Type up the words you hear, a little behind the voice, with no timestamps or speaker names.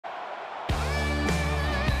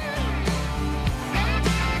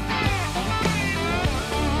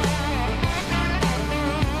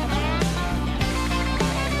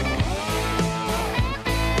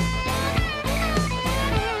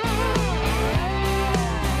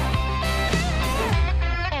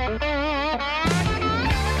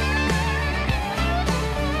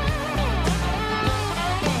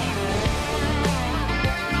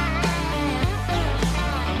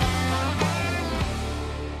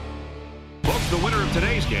the winner of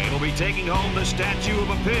today's game will be taking home the statue of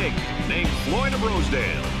a pig named Floyd of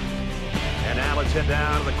Rosedale. And now let's head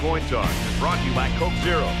down to the coin toss. It's brought to you by Coke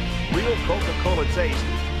Zero. Real Coca-Cola taste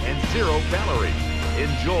and 0 calories.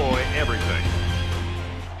 Enjoy everything.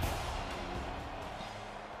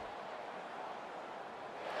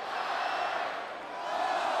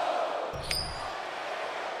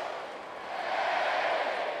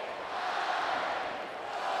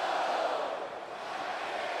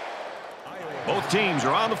 Both teams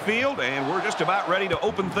are on the field, and we're just about ready to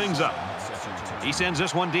open things up. He sends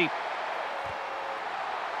this one deep.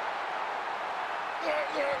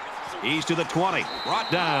 He's to the 20. Brought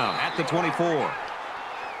down at the 24.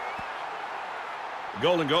 The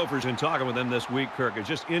Golden Gophers, in talking with them this week, Kirk, is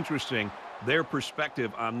just interesting. Their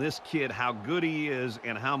perspective on this kid, how good he is,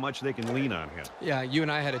 and how much they can lean on him. Yeah, you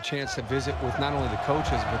and I had a chance to visit with not only the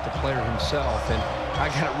coaches, but the player himself. And I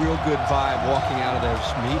got a real good vibe walking out of those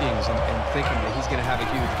meetings and thinking that he's going to have a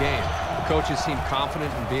huge game. The coaches seem confident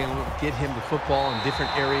in being able to get him the football in different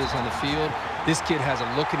areas on the field. This kid has a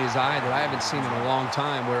look in his eye that I haven't seen in a long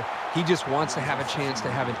time, where he just wants to have a chance to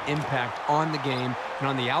have an impact on the game and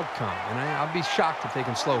on the outcome. And I'll be shocked if they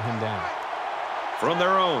can slow him down. From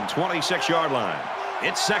their own 26-yard line,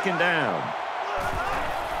 it's second down.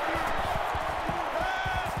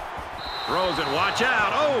 Throws it, watch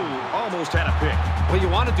out. Oh, almost had a pick. Well, you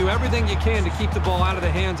want to do everything you can to keep the ball out of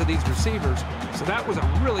the hands of these receivers, so that was a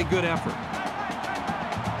really good effort.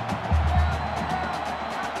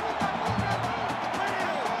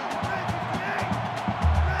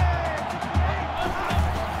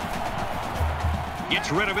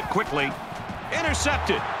 Gets rid of it quickly.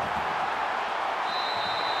 Intercepted.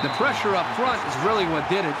 The pressure up front is really what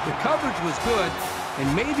did it. The coverage was good,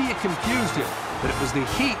 and maybe it confused him, but it was the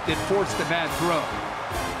heat that forced the bad throw.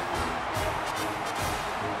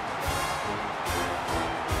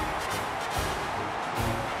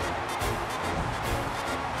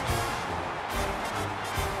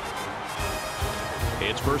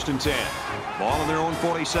 It's first and 10. Ball on their own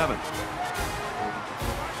 47.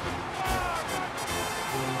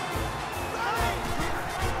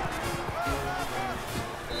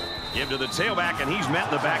 Give to the tailback, and he's met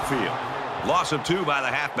in the backfield. Loss of 2 by the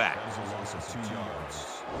halfback. Loss of 2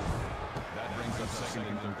 yards. That brings up second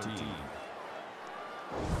and 13.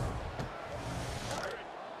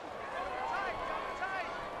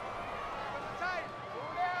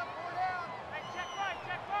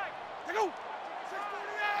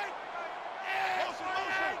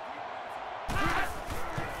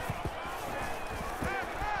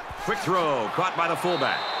 Quick throw, caught by the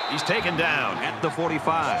fullback. He's taken down at the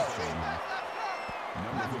 45.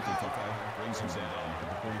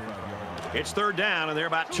 It's third down, and they're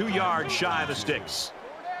about 2 yards shy of the sticks.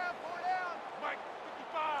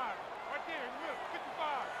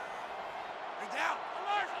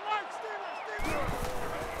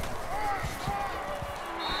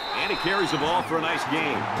 And he carries the ball for a nice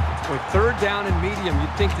game. With third down and medium,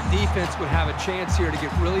 you'd think the defense would have a chance here to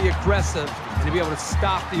get really aggressive and to be able to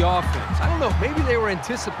stop the offense. I don't know, maybe they were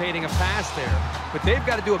anticipating a pass there, but they've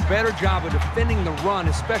got to do a better job of defending the run,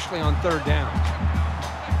 especially on third down.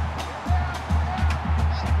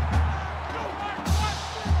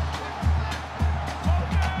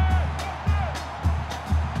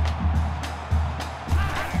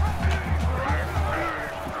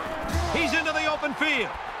 He's into the open field.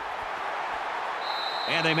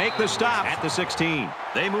 And they make the stop at the 16.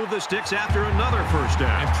 They move the sticks after another first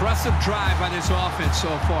down. Impressive drive by this offense so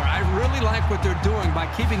far. I really like what they're doing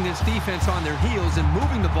by keeping this defense on their heels and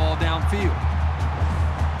moving the ball downfield.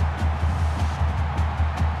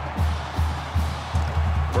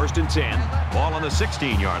 First and 10. Ball on the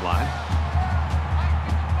 16-yard line.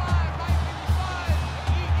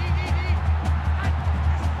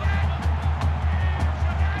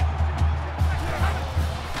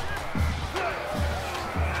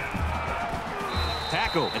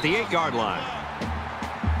 At the 8-yard line.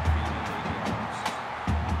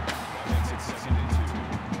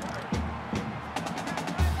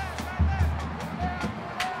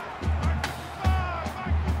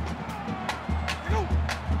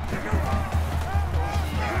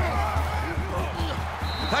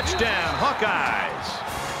 Touchdown, Hawkeyes.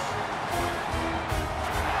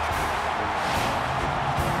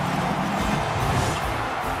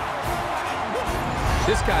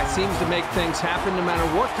 This guy seems to make things happen no matter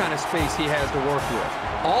what kind of space he has to work with.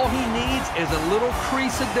 All he needs is a little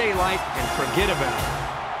crease of daylight and forget about it.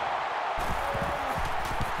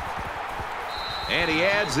 And he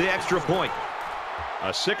adds the extra point.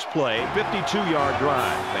 A 6-play, 52-yard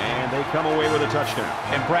drive, and they come away with a touchdown.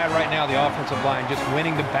 And Brad, right now, the offensive line just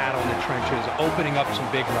winning the battle in the trenches, opening up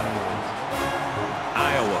some big running lanes.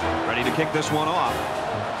 Iowa ready to kick this one off.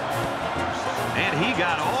 And he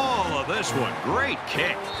got all of this one. Great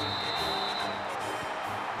kick.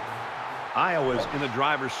 Iowa's in the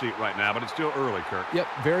driver's seat right now, but it's still early, Kirk. Yep,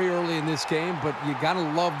 very early in this game, but you got to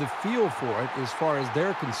love the feel for it as far as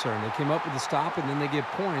they're concerned. They came up with the stop, and then they get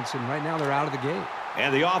points, and right now they're out of the gate.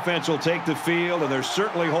 And the offense will take the field, and they're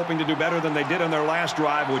certainly hoping to do better than they did on their last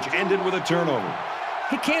drive, which ended with a turnover.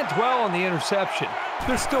 He can't dwell on the interception.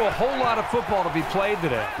 There's still a whole lot of football to be played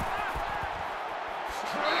today.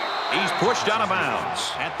 He's pushed out of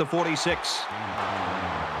bounds at the 46.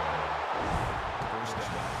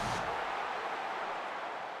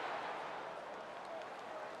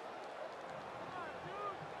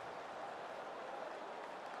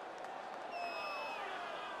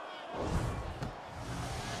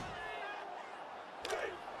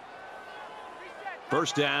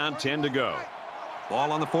 First down, 10 to go.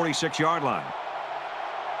 Ball on the 46-yard line.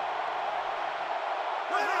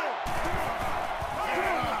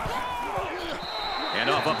 And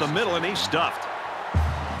off up the middle, and he's stuffed.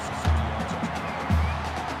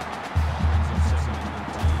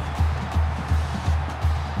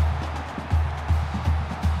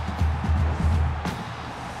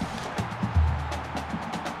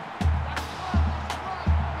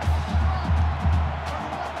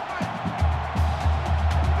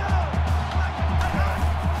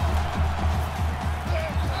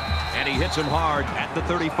 And he hits him hard at the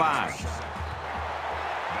 35.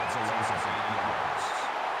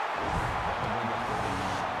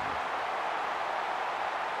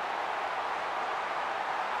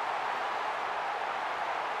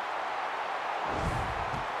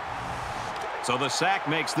 So the sack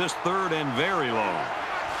makes this third and very long.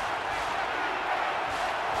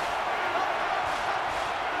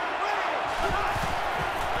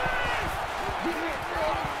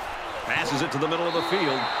 Passes it to the middle of the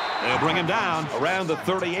field. They'll bring him down around the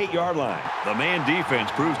 38-yard line. The man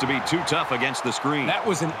defense proves to be too tough against the screen. That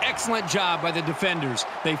was an excellent job by the defenders.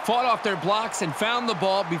 They fought off their blocks and found the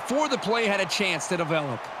ball before the play had a chance to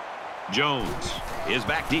develop. Jones is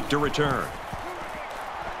back deep to return.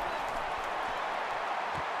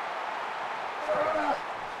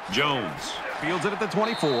 Jones fields it at the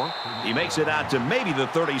 24. He makes it out to maybe the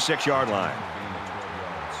 36-yard line.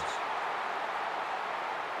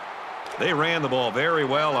 They ran the ball very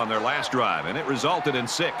well on their last drive, and it resulted in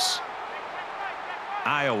 6.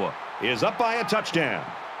 Iowa is up by a touchdown.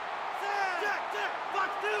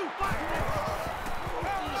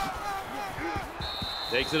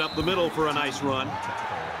 Takes it up the middle for a nice run. That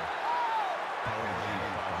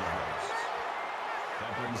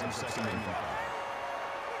brings him second and 5.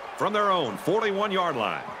 From their own 41-yard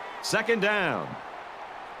line. Second down.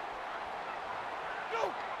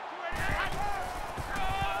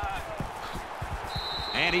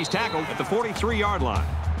 And he's tackled at the 43-yard line.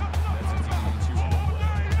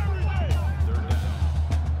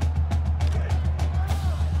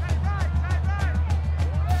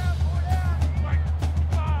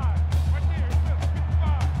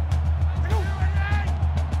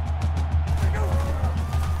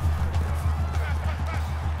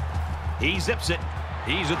 He zips it.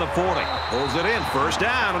 He's at the 40. Pulls it in. First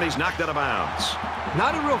down, and he's knocked out of bounds.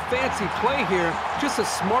 Not a real fancy play here, just a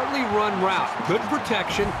smartly run route. Good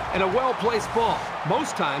protection and a well-placed ball.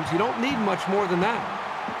 Most times, you don't need much more than that.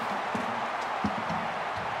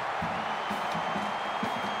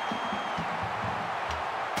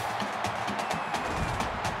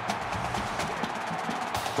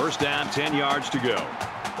 First down, 10 yards to go.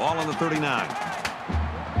 Ball on the 39.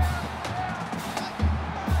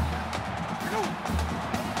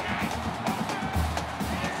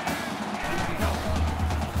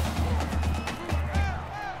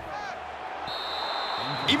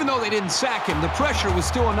 Even though they didn't sack him, the pressure was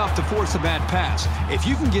still enough to force a bad pass. If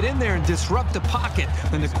you can get in there and disrupt the pocket,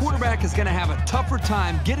 then the quarterback is going to have a tougher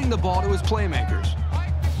time getting the ball to his playmakers.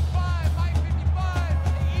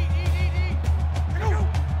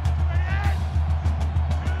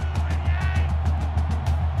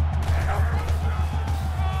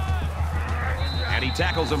 And he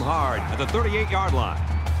tackles him hard at the 38-yard line.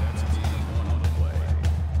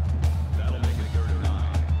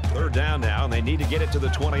 Third down now, and they need to get it to the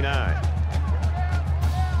 29.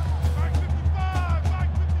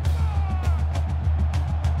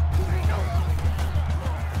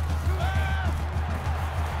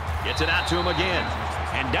 Gets it out to him again.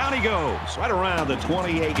 And down he goes, right around the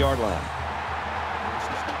 28-yard line.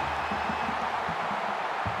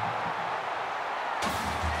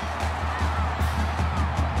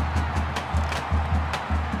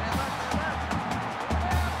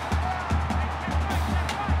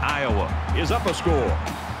 Iowa is up a score.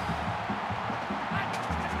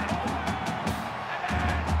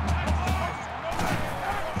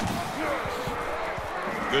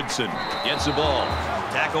 Goodson gets the ball.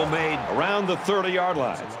 Tackle made around the 30-yard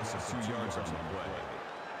line. Loss of 2 yards on the play.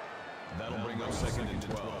 That'll bring up 2nd and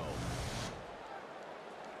 12.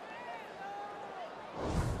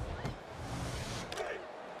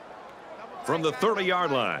 From the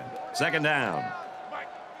 30-yard line, 2nd down.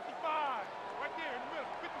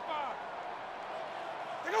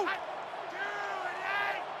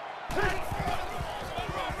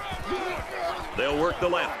 They'll work the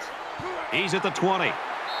left. He's at the 20.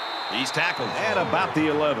 He's tackled at about the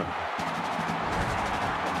 11.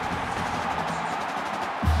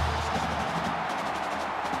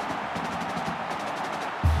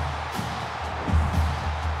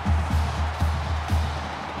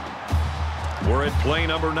 We're at play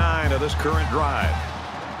number 9 of this current drive.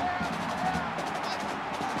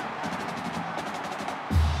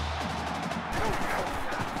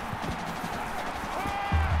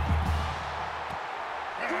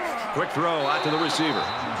 Quick throw out to the receiver.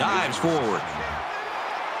 Dives forward.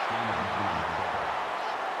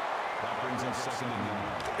 That brings up 2nd and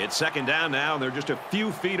 9. It's 2nd down now, and they're just a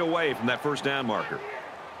few feet away from that 1st down marker.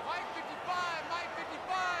 Mike 55, Mike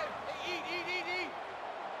 55. Hey, eat.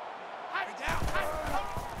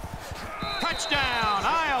 Touchdown,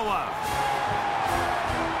 Iowa!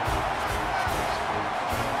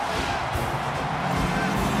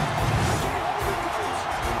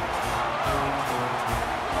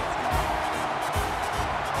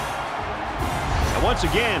 Once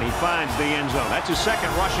again, he finds the end zone. That's his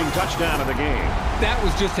 2nd rushing touchdown of the game. That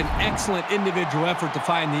was just an excellent individual effort to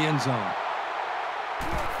find the end zone.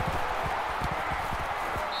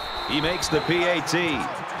 He makes the PAT.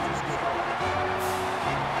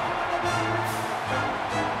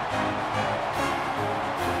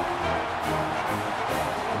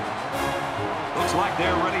 Looks like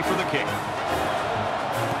they're ready for the kick.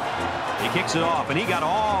 He kicks it off, and he got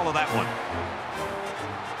all of that one.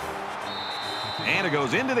 And it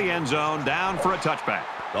goes into the end zone, down for a touchback.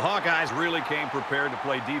 The Hawkeyes really came prepared to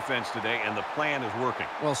play defense today, and the plan is working.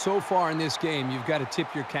 Well, so far in this game, you've got to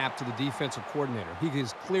tip your cap to the defensive coordinator. He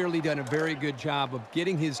has clearly done a very good job of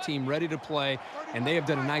getting his team ready to play, and they have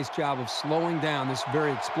done a nice job of slowing down this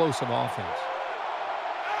very explosive offense.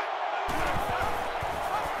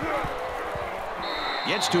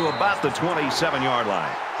 Gets to about the 27-yard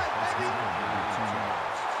line.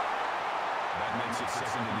 That makes it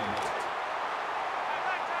 2nd and 8.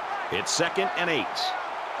 It's 2nd and 8.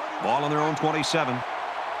 Ball on their own 27.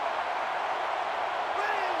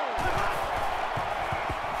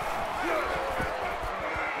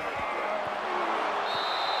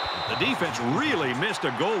 The defense really missed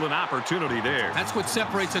a golden opportunity there. That's what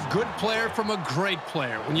separates a good player from a great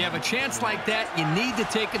player. When you have a chance like that, you need to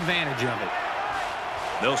take advantage of it.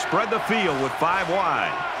 They'll spread the field with 5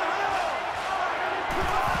 wide.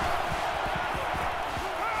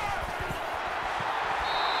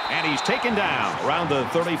 And he's taken down around the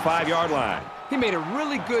 35-yard line. He made a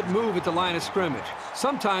really good move at the line of scrimmage.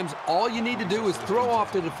 Sometimes all you need to do is throw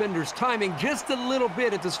off the defender's timing just a little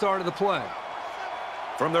bit at the start of the play.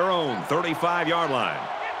 From their own 35-yard line,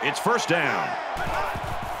 it's 1st down.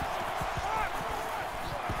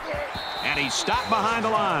 And he's stopped behind the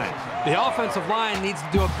line. The offensive line needs to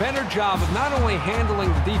do a better job of not only handling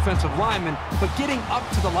the defensive linemen, but getting up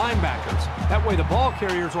to the linebackers. That way the ball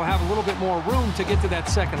carriers will have a little bit more room to get to that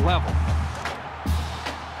 2nd level.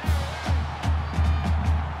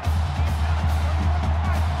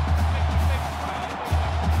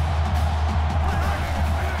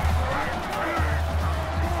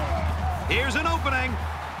 Here's an opening.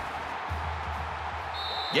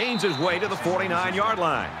 Gains his way to the 49-yard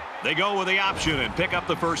line. They go with the option and pick up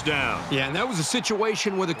the 1st down. Yeah, and that was a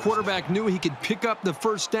situation where the quarterback knew he could pick up the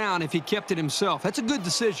 1st down if he kept it himself. That's a good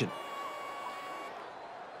decision.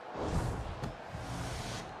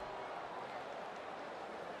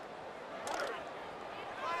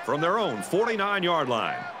 From their own 49-yard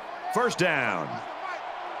line, 1st down.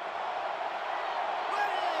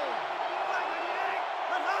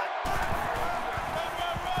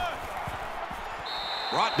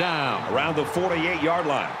 Brought down around the 48-yard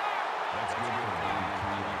line. That's good for a gain of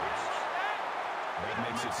 3 yards. That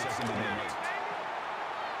makes it 2nd and 8.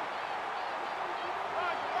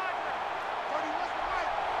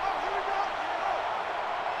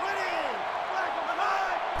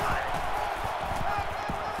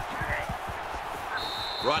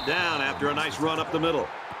 Brought down after a nice run up the middle.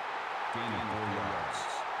 Gaining 4 yards.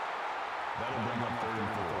 That'll bring up 3rd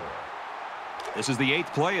and 4. This is the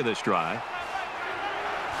 8th play of this drive.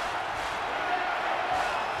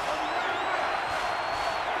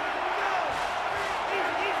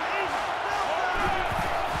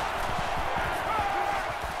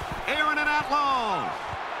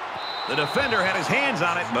 The defender had his hands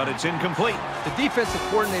on it, but it's incomplete. The defensive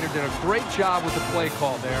coordinator did a great job with the play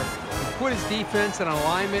call there. He put his defense in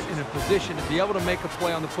alignment in a position to be able to make a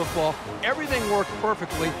play on the football. Everything worked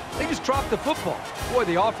perfectly. They just dropped the football. Boy,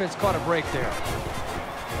 the offense caught a break there.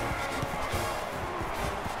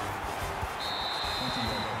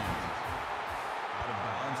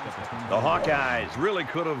 The Hawkeyes really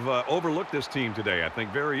could have overlooked this team today, I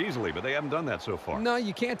think, very easily, but they haven't done that so far. No,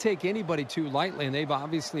 you can't take anybody too lightly, and they've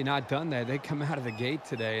obviously not done that. They come out of the gate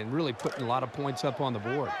today and really putting a lot of points up on the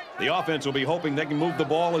board. The offense will be hoping they can move the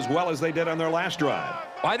ball as well as they did on their last drive.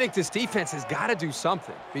 Well, I think this defense has got to do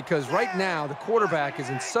something, because right now the quarterback is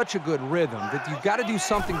in such a good rhythm that you've got to do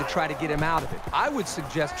something to try to get him out of it. I would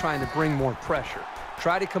suggest trying to bring more pressure.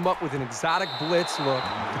 Try to come up with an exotic blitz look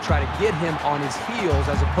to try to get him on his heels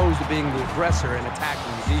as opposed to being the aggressor and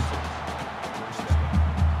attacking the defense.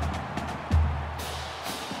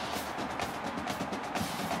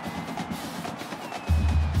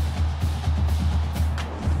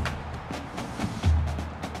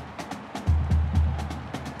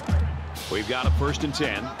 We've got a 1st and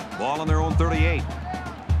 10. Ball on their own 38.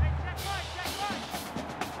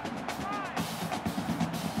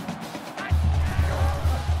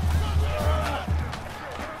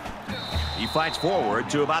 He fights forward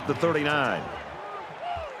to about the 39.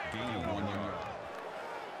 Gain of 1 yard.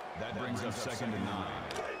 That brings up 2nd and 9.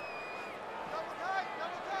 Double tight,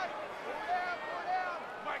 double tight. Four down.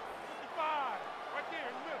 Mike, 55. Right there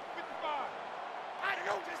in the middle, 55. I don't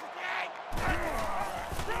know, this is the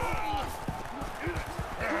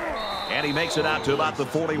And he makes it out to about the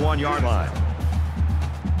 41-yard line.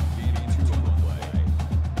 Gaining 2 on the play.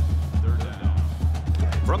 3rd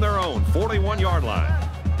down. From their own 41-yard line.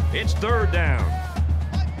 It's 3rd down.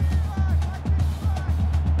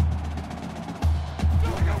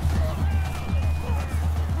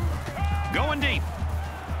 Going deep.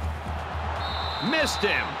 Missed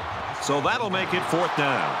him. So that'll make it 4th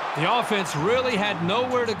down. The offense really had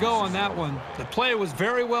nowhere to go on that one. The play was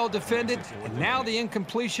very well defended, and now the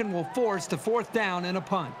incompletion will force the 4th down and a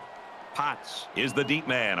punt. Potts is the deep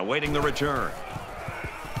man awaiting the return.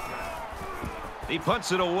 He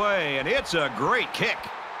punts it away, and it's a great kick.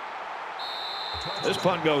 This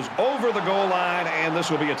punt goes over the goal line, and this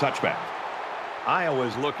will be a touchback.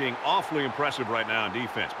 Iowa's looking awfully impressive right now in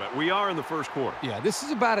defense, but we are in the 1st quarter. Yeah, this is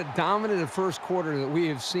about as dominant a 1st quarter that we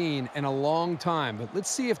have seen in a long time, but let's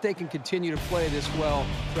see if they can continue to play this well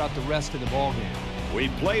throughout the rest of the ballgame.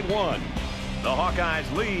 We've played one. The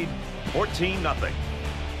Hawkeyes lead 14-0.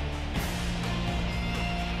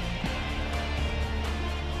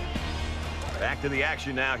 Back to the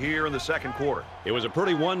action now here in the 2nd quarter. It was a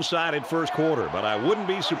pretty one-sided 1st quarter, but I wouldn't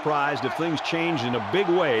be surprised if things changed in a big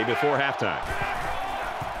way before halftime.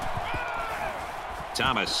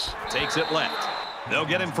 Thomas takes it left. They'll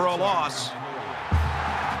get him for a loss.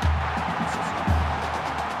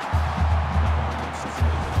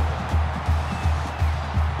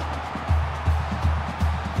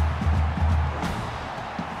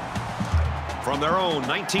 From their own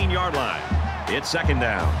 19-yard line, it's 2nd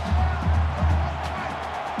down.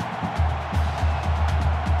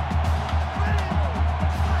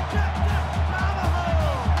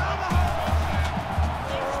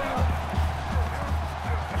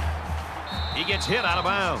 He gets hit out of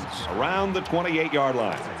bounds around the 28-yard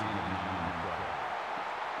line.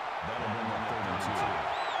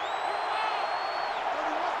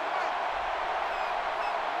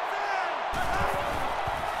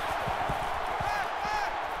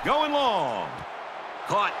 Going long.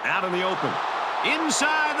 Caught out in the open.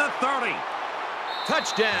 Inside the 30.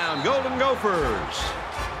 Touchdown, Golden Gophers.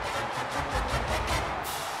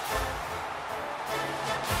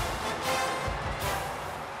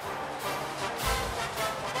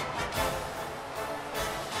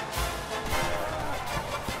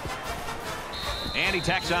 And he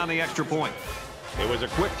tacks on the extra point. It was a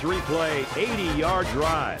quick 3-play, 80-yard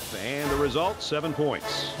drive, and the result, 7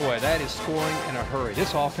 points. Boy, that is scoring in a hurry.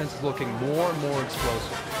 This offense is looking more and more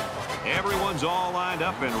explosive. Everyone's all lined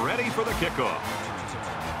up and ready for the kickoff.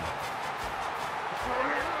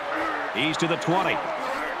 He's to the 20.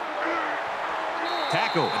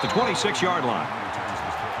 Tackle at the 26-yard line.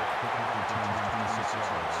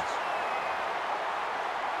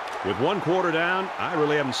 With 1 quarter down, I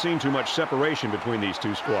really haven't seen too much separation between these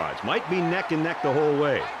two squads. Might be neck and neck the whole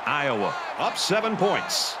way. Iowa up 7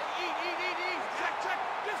 points.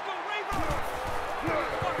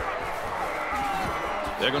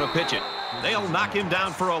 They're going to pitch it. They'll knock him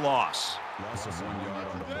down for a loss. Loss of 1 yard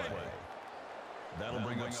on the play. That'll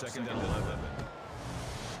bring up 2nd and 11.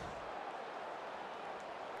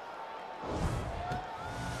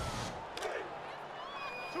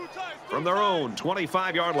 From their own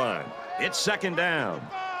 25-yard line, it's second down.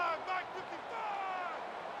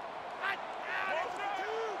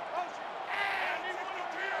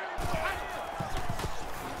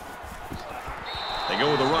 They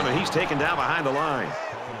go with the run, and he's taken down behind the line.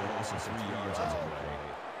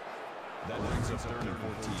 That brings up 3rd and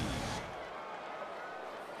 14.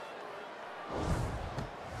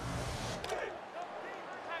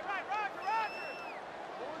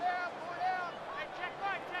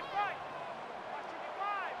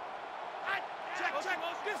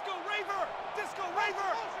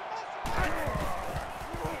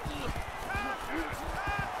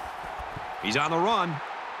 He's on the run.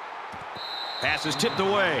 Pass is tipped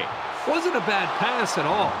away. Wasn't a bad pass at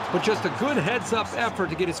all, but just a good heads-up effort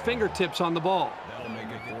to get his fingertips on the ball. That'll make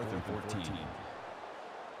it 4th and 14.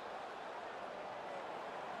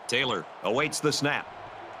 Taylor awaits the snap.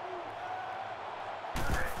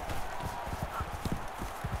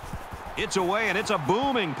 It's away, and it's a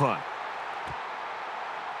booming punt.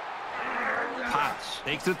 Potts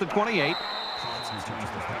takes it to 28.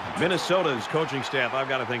 Minnesota's coaching staff, I've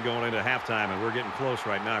got to think, going into halftime, and we're getting close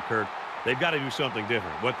right now, Kurt. They've got to do something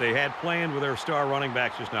different. What they had planned with their star running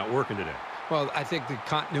backs just not working today. Well, I think the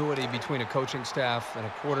continuity between a coaching staff and a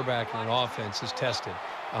quarterback and an offense is tested.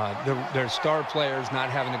 Their star players not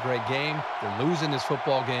having a great game. They're losing this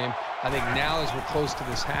football game. I think now as we're close to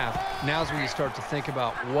this half, now's when you start to think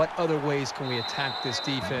about what other ways can we attack this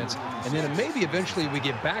defense. And then maybe eventually we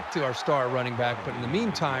get back to our star running back. But in the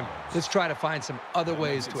meantime, let's try to find some other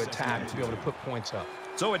ways to attack to be able to put points up.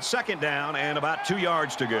 So it's second down and about 2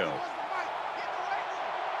 yards to go.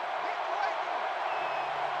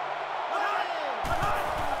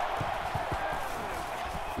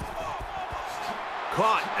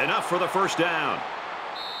 Caught, enough for the first down.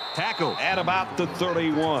 Tackled at about the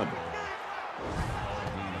 31.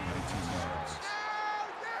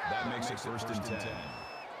 That makes it 1st and 10.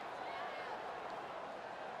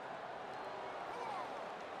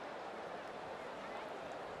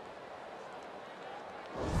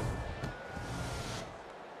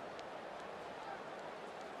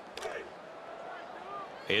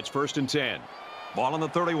 It's 1st and 10. Ball on the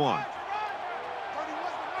 31.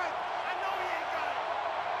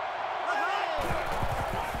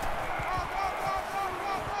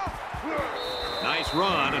 Nice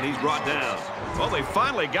run, and he's brought down. Well, they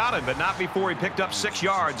finally got him, but not before he picked up 6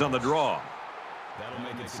 yards on the draw. That'll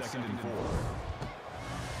make it 2nd and 4.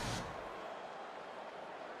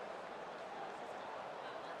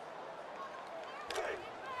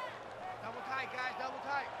 Double tight, guys, double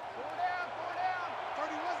tight. Pull down, pull down.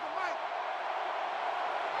 31's the mic.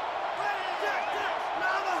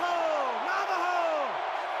 Navajo!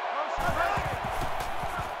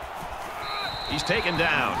 He's taken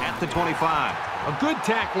down at the 25. A good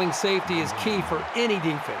tackling safety is key for any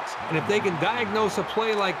defense. And if they can diagnose a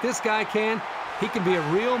play like this guy can, he can be a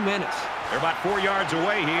real menace. They're about 4 yards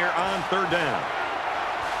away here on 3rd down.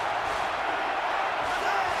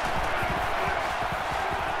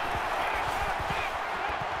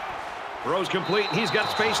 Throw's complete, and he's got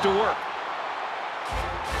space to work.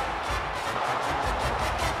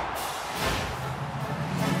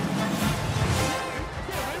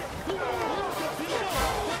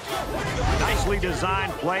 Nicely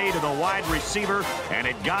designed play to the wide receiver, and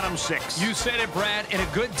it got him 6. You said it, Brad, and a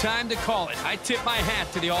good time to call it. I tip my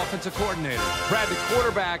hat to the offensive coordinator. Brad, the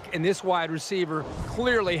quarterback and this wide receiver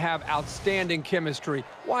clearly have outstanding chemistry.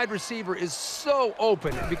 Wide receiver is so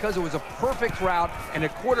open because it was a perfect route, and the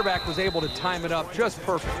quarterback was able to time it up just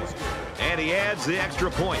perfectly. And he adds the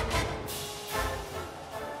extra point.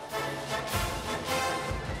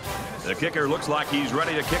 The kicker looks like he's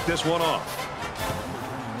ready to kick this one off.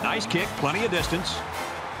 Nice kick, plenty of distance.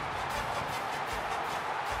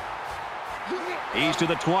 He's to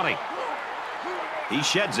the 20. He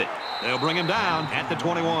sheds it. They'll bring him down at the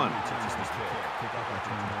 21.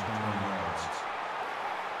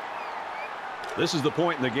 This is the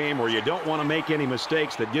point in the game where you don't want to make any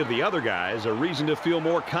mistakes that give the other guys a reason to feel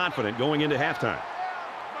more confident going into halftime.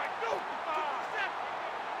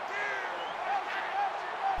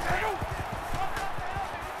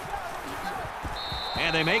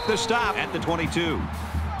 And they make the stop at the 22.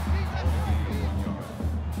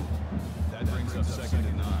 That brings up 2nd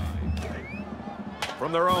and 9.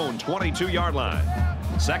 From their own 22-yard line.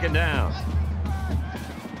 2nd down.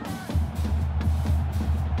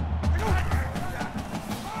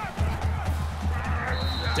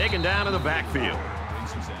 Taken down in the backfield.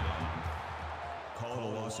 Brings him down. Call it a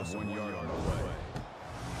loss of 1 yard on the play.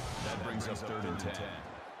 That brings up 3rd and 10. Tight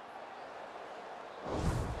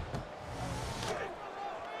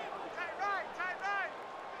right, tight right.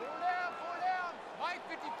 Pull down, pull down. Mike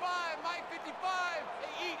 55.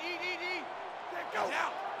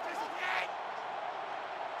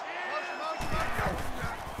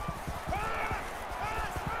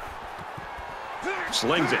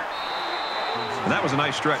 Slings it. And that was a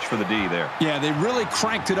nice stretch for the D there. Yeah, they really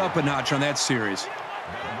cranked it up a notch on that series.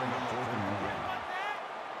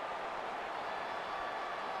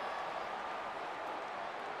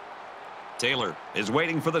 Taylor is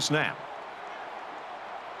waiting for the snap.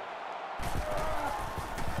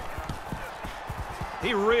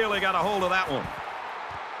 He really got a hold of that one.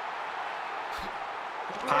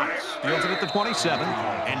 Potts fields it at the 27,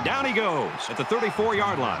 and down he goes at the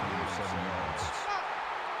 34-yard line.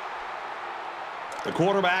 The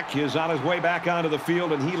quarterback is on his way back onto the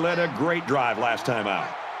field, and he led a great drive last time out.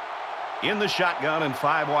 In the shotgun and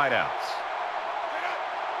 5 wideouts.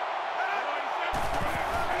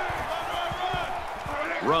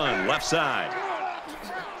 Run left side.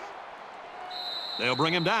 They'll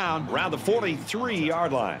bring him down around the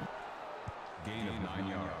 43-yard line. Gain of 9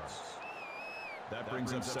 yards. That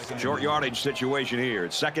brings up second. Short yardage situation here.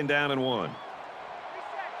 It's 2nd down and 1.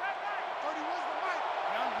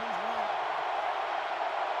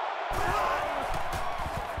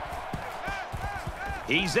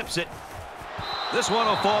 He zips it. This one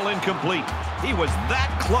will fall incomplete. He was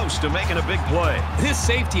that close to making a big play. This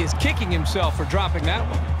safety is kicking himself for dropping that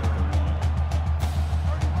one.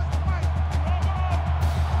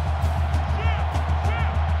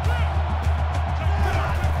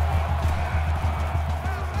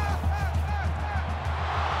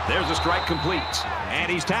 There's a strike complete.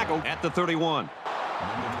 And he's tackled at the 31.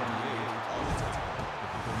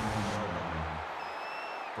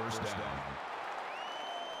 First down.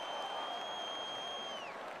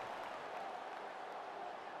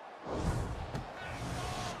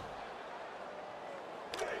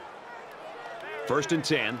 First and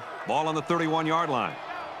 10. Ball on the 31-yard line.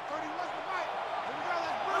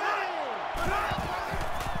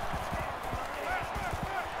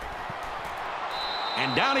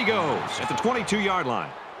 And down he goes at the 22-yard line.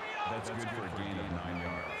 That's good for a gain of 9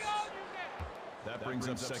 yards. That brings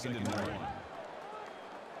up 2nd and 1.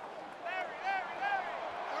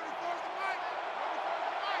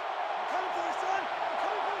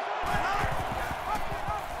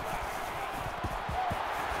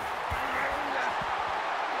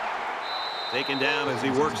 Taken down as he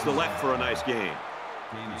works the left for a nice gain.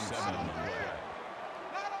 Gain of 7 on the play.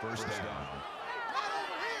 First down.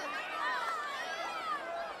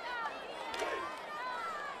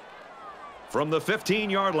 From the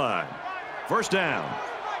 15-yard line. First down.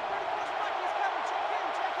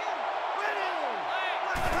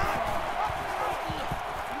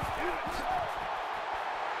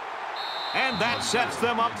 And that sets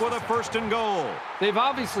them up with a 1st and goal. They've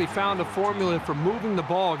obviously found a formula for moving the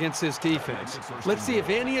ball against this defense. Let's see if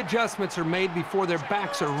any adjustments are made before their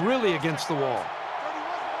backs are really against the wall.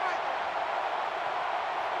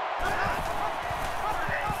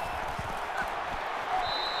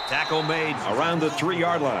 Tackle made around the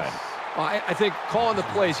 3-yard line. Well, I think calling the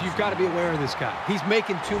plays, you've got to be aware of this guy. He's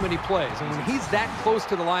making too many plays. And when he's that close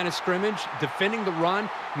to the line of scrimmage, defending the run,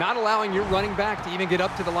 not allowing your running back to even get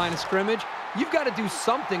up to the line of scrimmage, you've got to do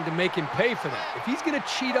something to make him pay for that. If he's going to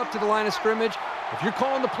cheat up to the line of scrimmage, if you're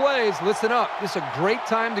calling the plays, listen up. This is a great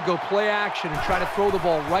time to go play action and try to throw the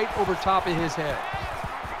ball right over top of his head.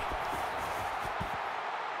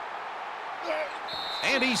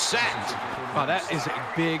 And he's sacked. Wow, that is a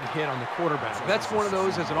big hit on the quarterback. That's one of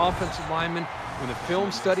those as an offensive lineman, when the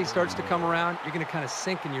film study starts to come around, you're going to kind of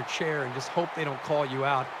sink in your chair and just hope they don't call you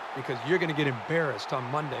out because you're going to get embarrassed on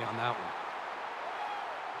Monday on that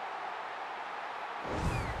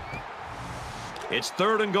one. It's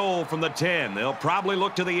 3rd and goal from the 10. They'll probably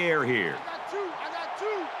look to the air here. I got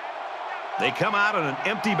two. They come out in an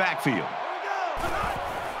empty backfield.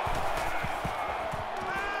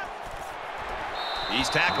 He's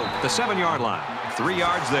tackled at the 7-yard line. 3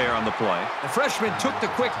 yards there on the play. The freshman took the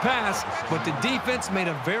quick pass, but the defense made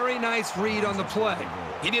a very nice read on the play.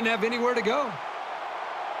 He didn't have anywhere to go.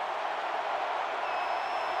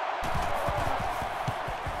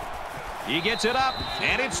 He gets it up,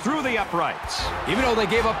 and it's through the uprights. Even though they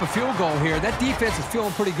gave up a field goal here, that defense is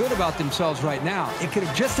feeling pretty good about themselves right now. It could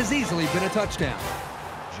have just as easily been a touchdown.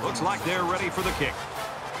 Looks like they're ready for the kick.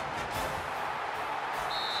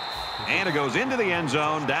 And it goes into the end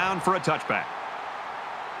zone, down for a touchback.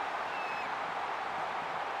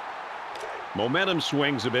 Momentum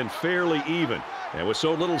swings have been fairly even. And with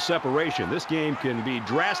so little separation, this game can be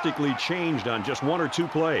drastically changed on just 1 or 2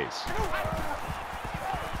 plays.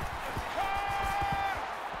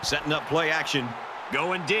 Setting up play action.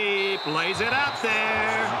 Going deep. Lays it out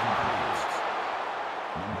there.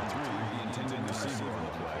 Number 3, the intended receiver on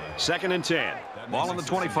the play. 2nd and 10. Ball on the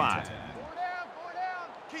 25.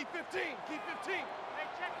 Keep 15. Hey,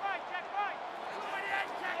 check right. Check right.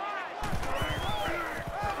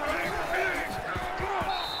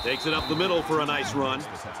 Takes it up the middle for a nice run. Gaining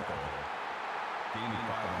 5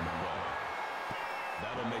 on the way.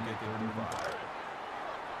 That'll make it 3rd and 5.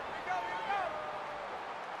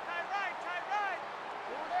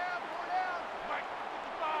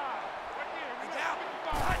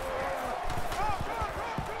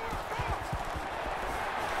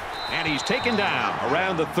 And he's taken down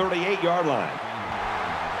around the 38-yard line.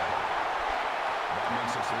 That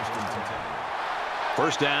makes it 1st and 10.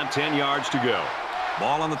 First down, 10 yards to go.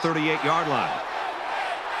 Ball on the 38-yard line.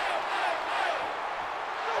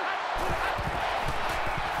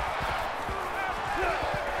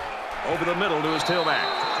 Over the middle to his tailback.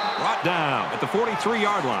 Brought down at the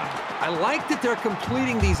 43-yard line. I like that they're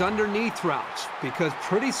completing these underneath routes because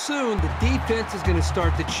pretty soon the defense is going to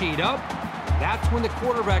start to cheat up. That's when the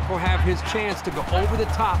quarterback will have his chance to go over the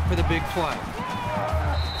top for the big play.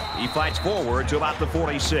 He fights forward to about the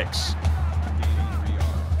 46.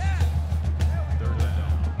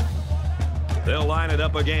 They'll line it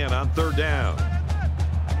up again on 3rd down.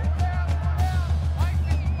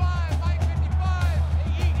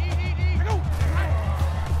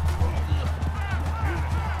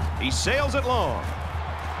 He sails it long.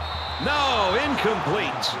 No,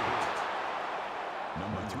 incomplete.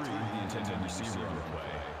 Number 3, the intended receiver on the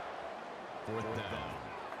play. 4th down.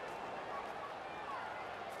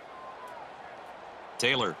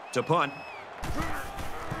 Taylor to punt.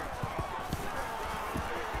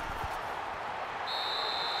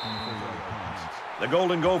 The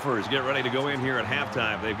Golden Gophers get ready to go in here at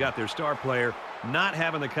halftime. They've got their star player not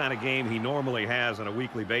having the kind of game he normally has on a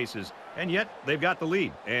weekly basis, and yet they've got the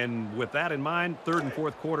lead. And with that in mind, 3rd and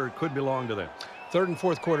 4th quarter could belong to them. 3rd and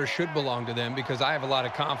 4th quarter should belong to them because I have a lot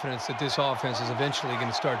of confidence that this offense is eventually going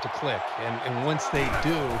to start to click. And once they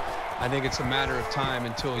do, I think it's a matter of time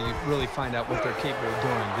until you really find out what they're capable of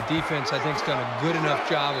doing. The defense, I think, has done a good enough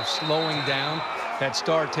job of slowing down that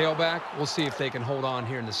star tailback. We'll see if they can hold on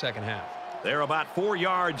here in the second half. They're about 4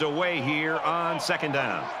 yards away here on 2nd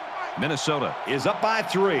down. Minnesota is up by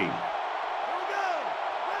 3. Here we go.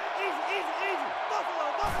 Easy, easy, easy.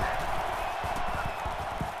 Buffalo, Buffalo.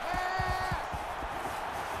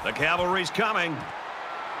 The cavalry's coming.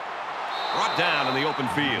 Brought down in the open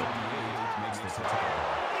field. Makes the tackle.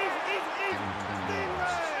 Easy, easy, easy.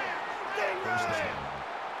 Stingray. Stingray.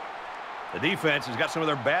 The defense has got some of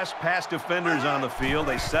their best pass defenders on the field.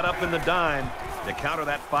 They set up in the dime to counter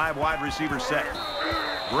that 5 wide receiver set.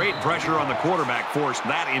 Great pressure on the quarterback, forced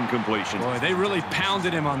that incompletion. Boy, they really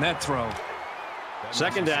pounded him on that throw.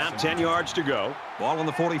 2nd down, 10 yards to go. Ball on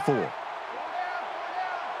the 44.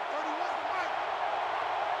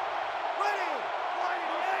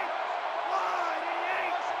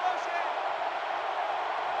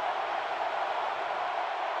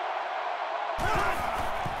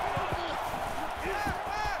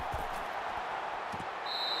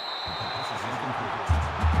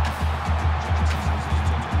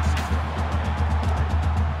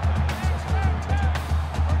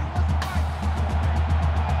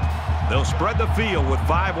 They'll spread the field with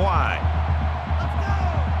 5 wide.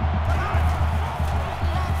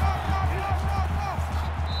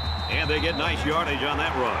 And they get nice yardage on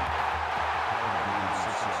that run.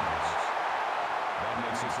 That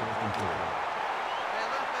makes it 4th and 4.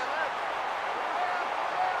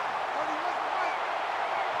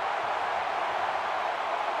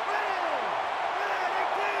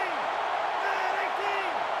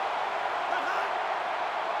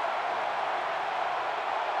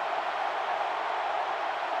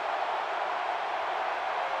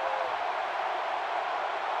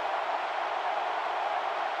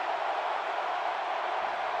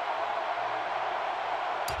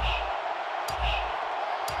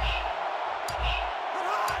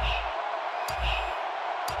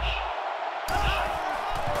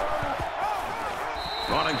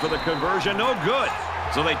 Running for the conversion, no good.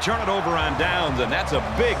 So they turn it over on downs, and that's a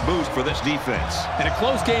big boost for this defense. In a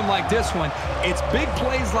close game like this one, it's big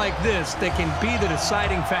plays like this that can be the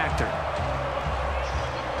deciding factor.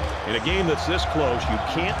 In a game that's this close, you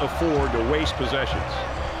can't afford to waste possessions.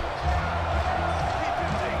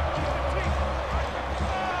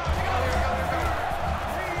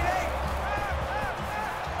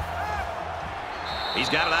 He's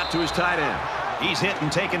got it out to his tight end. He's hit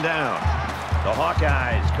and taken down. The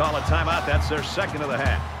Hawkeyes call a timeout. That's their 2nd of the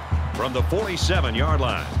half. From the 47-yard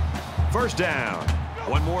line. 1st down.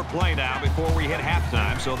 One more play now before we hit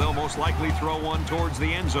halftime, so they'll most likely throw one towards the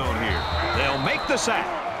end zone here. They'll make the sack.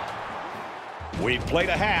 We've played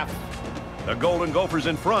a half. The Golden Gophers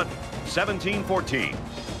in front, 17-14.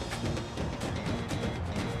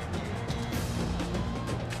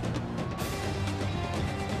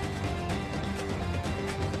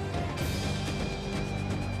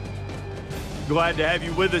 Glad to have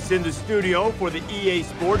you with us in the studio for the EA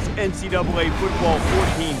Sports NCAA Football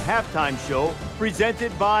 14 halftime show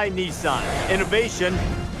presented by Nissan. Innovation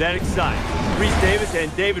that excites. Reese Davis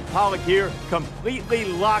and David Pollock here, completely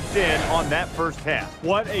locked in on that first half.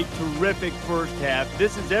 What a terrific first half.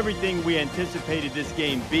 This is everything we anticipated this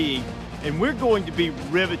game being. And we're going to be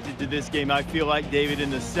riveted to this game, I feel like, David,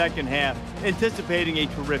 in the second half, anticipating a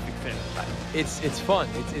terrific finish. It's fun.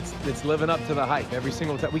 It's living up to the hype every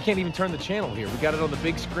single time. We can't even turn the channel here. We got it on the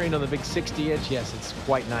big screen, on the big 60-inch. Yes, it's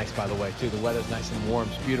quite nice, by the way, too. The weather's nice and warm.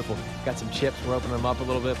 It's beautiful. Got some chips. We're opening them up a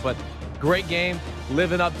little bit. But great game,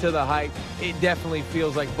 living up to the hype. It definitely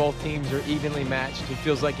feels like both teams are evenly matched. It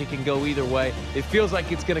feels like it can go either way. It feels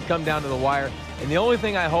like it's going to come down to the wire. And the only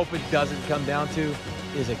thing I hope it doesn't come down to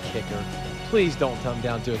is a kicker. Please don't come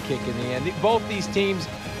down to a kick in the end. Both these teams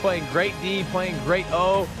playing great D, playing great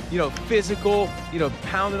O, physical,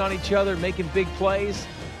 pounding on each other, making big plays.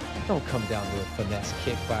 Don't come down to a finesse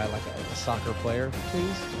kick by like a soccer player,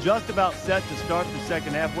 please. Just about set to start the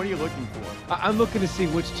second half. What are you looking for? I'm looking to see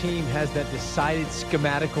which team has that decided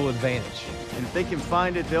schematical advantage. And if they can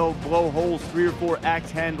find it, they'll blow holes 3 or 4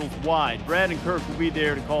 axe handles wide. Brad and Kirk will be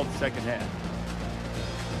there to call the second half.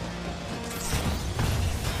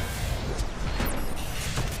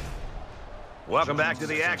 Welcome back to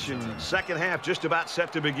the action. Second half just about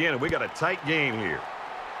set to begin, and we got a tight game here.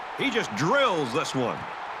 He just drills this one.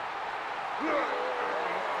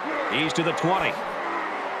 He's to the 20.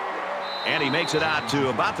 And he makes it out to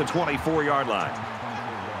about the 24-yard line.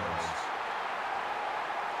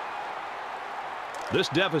 This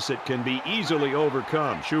deficit can be easily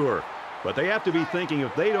overcome, sure. But they have to be thinking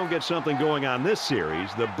if they don't get something going on this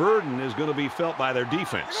series, the burden is going to be felt by their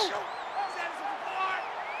defense.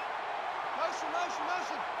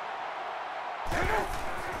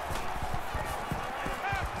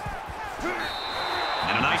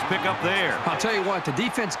 Pick up there. I'll tell you what, the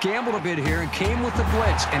defense gambled a bit here and came with the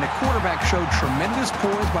blitz, and the quarterback showed tremendous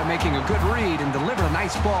poise by making a good read and delivered a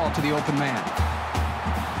nice ball to the open man.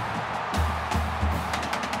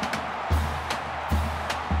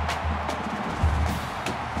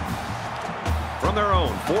 From their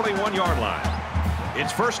own 41-yard line,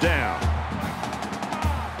 it's first down.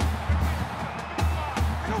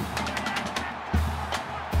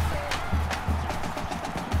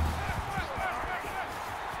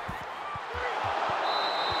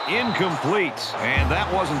 Incomplete, and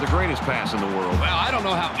that wasn't the greatest pass in the world. Well, I don't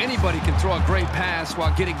know how anybody can throw a great pass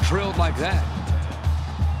while getting drilled like that.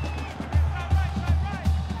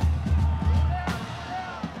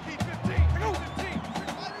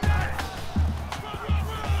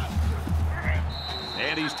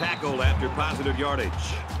 And he's tackled after positive yardage.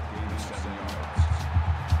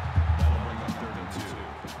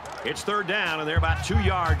 It's third down, and they're about 2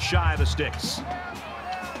 yards shy of the sticks.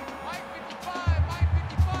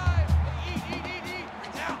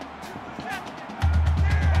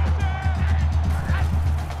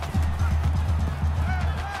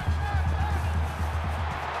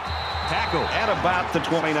 At about the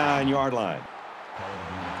 29-yard line.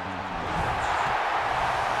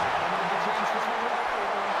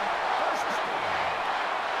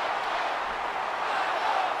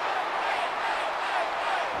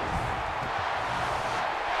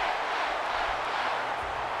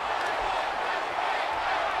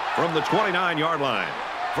 From the 29-yard line,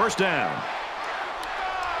 first down.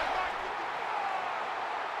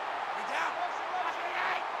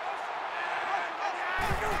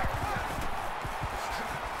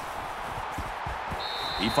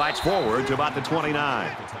 He fights forward to about the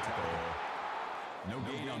 29. No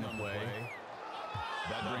gain on the play.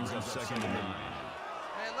 That brings up second and 9. Man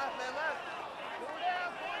left, man left. Go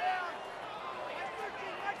down, go down.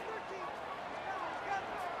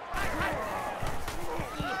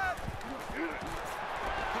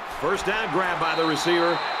 First down grab by the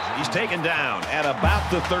receiver. He's taken down at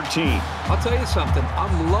about the 13. I'll tell you something.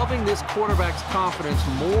 I'm loving this quarterback's confidence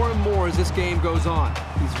more and more as this game goes on.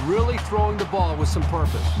 He's really throwing the ball with some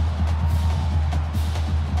purpose.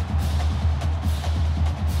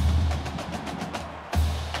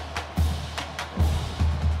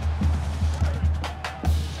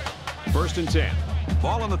 First and 10.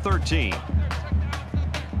 Ball on the 13.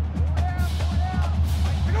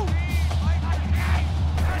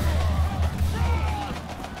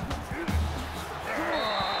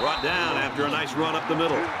 Brought down after a nice run up the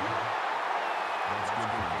middle.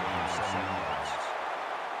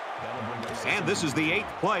 And this is the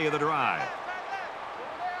 8th play of the drive.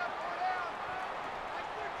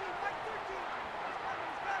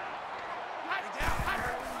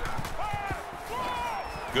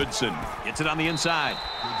 Goodson gets it on the inside.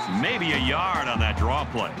 Maybe a yard on that draw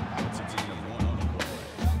play.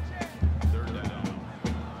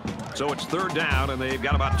 So it's 3rd down, and they've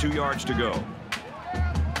got about 2 yards to go.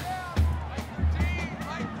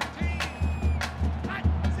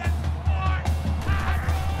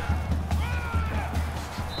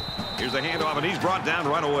 Here's the handoff, and he's brought down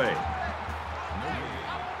right away.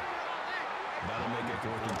 That'll make it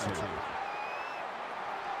 4th and 2.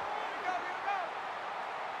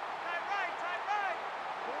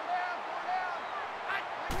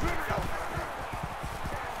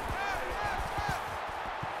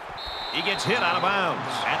 He gets hit out of bounds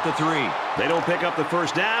at the 3. They don't pick up the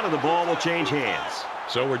 1st down, and the ball will change hands.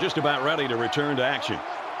 So we're just about ready to return to action.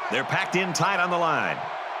 They're packed in tight on the line.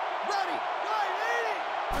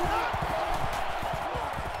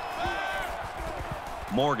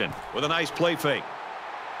 Morgan with a nice play fake.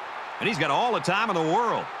 And he's got all the time in the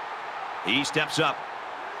world. He steps up.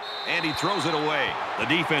 And he throws it away. The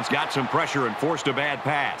defense got some pressure and forced a bad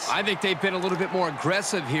pass. I think they've been a little bit more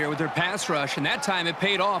aggressive here with their pass rush, and that time it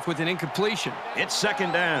paid off with an incompletion. It's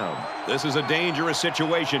 2nd down. This is a dangerous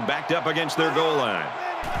situation backed up against their goal line.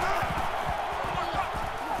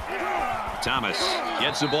 Thomas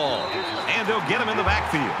gets the ball, and they'll get him in the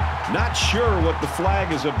backfield. Not sure what the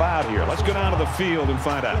flag is about here. Let's go down to the field and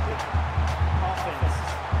find out.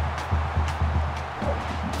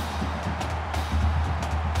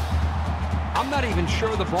 I'm not even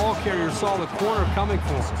sure the ball carrier saw the corner coming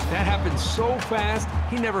for him. That happened so fast,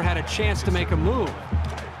 he never had a chance to make a move.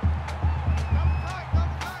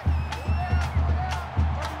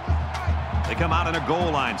 They come out in a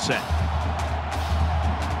goal line set.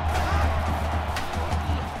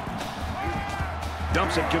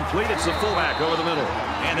 Dumps it complete. It's the fullback over the middle.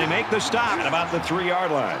 And they make the stop at about the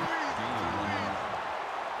 3-yard line.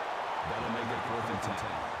 That'll make it 4th and 10.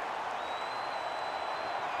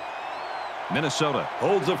 Minnesota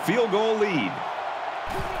holds a field goal lead.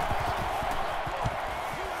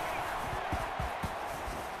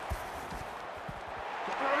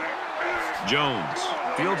 Jones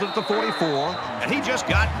fields it at the 44, and he just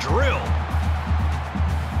got drilled.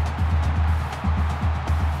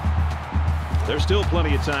 There's still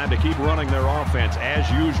plenty of time to keep running their offense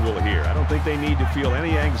as usual here. I don't think they need to feel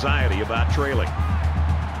any anxiety about trailing.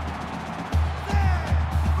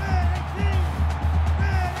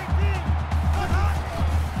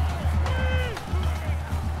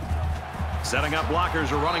 Setting up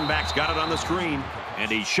blockers, or running backs got it on the screen,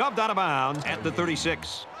 and he shoved out of bounds at the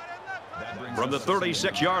 36. From the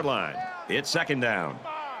 36-yard line, it's 2nd down.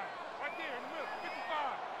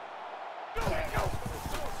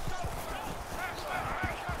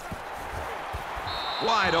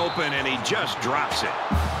 Wide open, and he just drops it.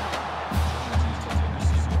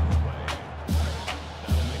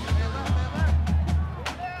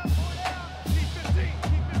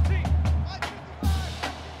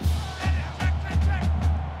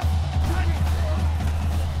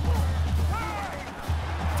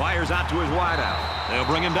 Fires out to his wideout. They'll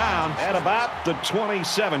bring him down at about the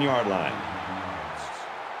 27-yard line.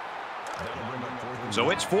 So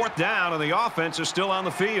it's 4th down, and the offense is still on the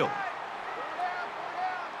field.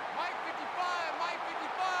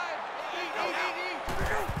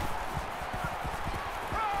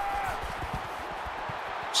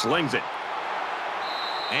 Slings it.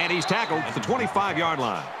 And he's tackled at the 25-yard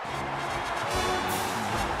line.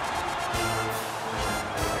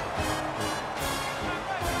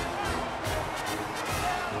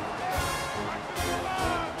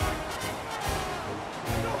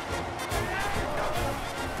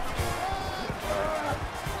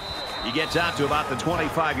 He gets out to about the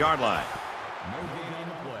 25-yard line. No gain on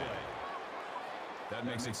the play. That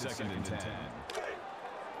makes it 2nd and 10.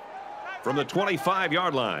 From the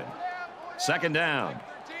 25-yard line, 2nd down.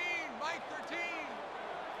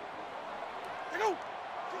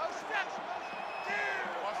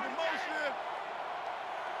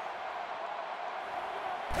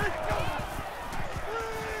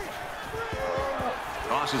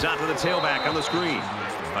 Tosses out to the tailback on the screen.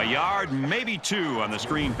 A yard, maybe 2 on the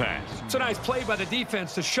screen pass. It's a nice play by the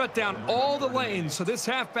defense to shut down all the lanes, so this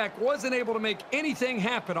halfback wasn't able to make anything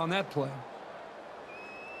happen on that play.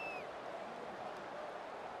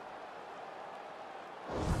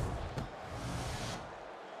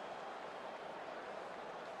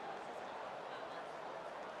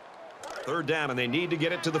 Third down, and they need to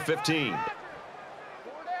get it to the 15.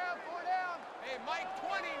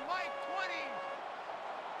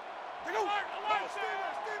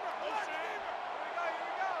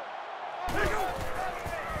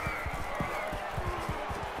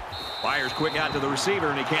 Fires quick out to the receiver,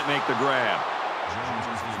 and he can't make the grab. Jones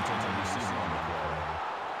is the intended receiver on the play.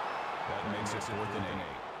 That makes it 4th and 8.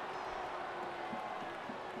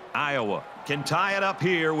 Iowa can tie it up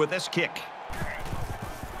here with this kick.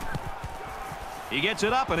 He gets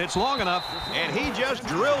it up, and it's long enough, and he just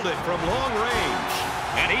drilled it from long range.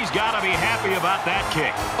 And he's got to be happy about that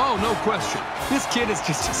kick. Oh, no question. This kid is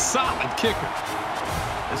just a solid kicker.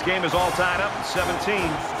 This game is all tied up at 17.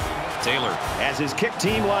 Taylor has his kick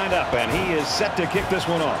team lined up, and he is set to kick this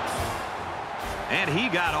one off. And he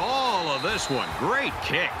got all of this one. Great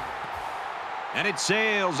kick. And it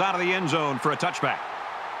sails out of the end zone for a touchback.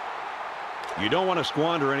 You don't want to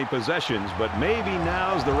squander any possessions, but maybe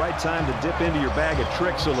now's the right time to dip into your bag of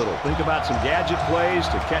tricks a little. Think about some gadget plays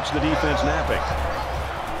to catch the defense napping.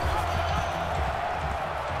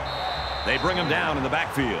 They bring him down in the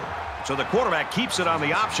backfield. So the quarterback keeps it on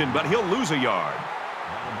the option, but he'll lose a yard.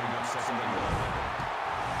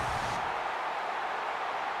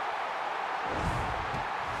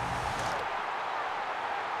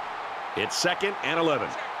 It's 2nd and 11.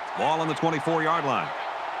 Ball on the 24-yard line.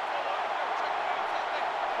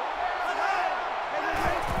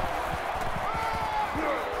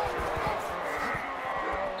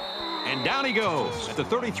 And down he goes at the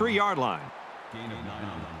 33-yard line. Gain of 9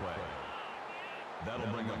 on the play.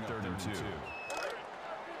 That'll bring up 3rd and 2.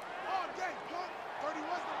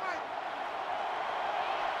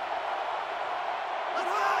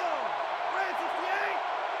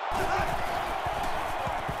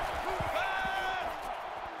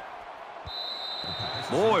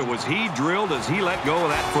 Boy, was he drilled as he let go of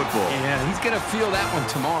that football. Yeah, he's going to feel that one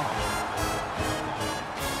tomorrow.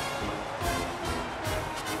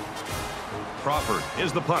 Crawford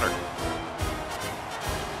is the punter.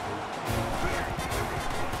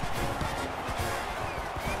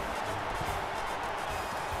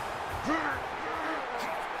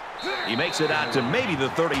 He makes it out to maybe the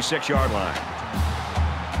 36-yard line.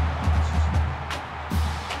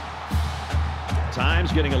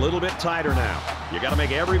 Time's getting a little bit tighter now. You got to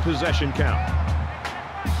make every possession count.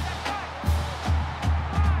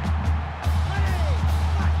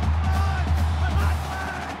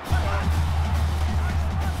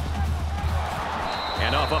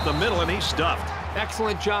 And off up the middle, and he's stuffed.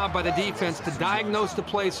 Excellent job by the defense to diagnose the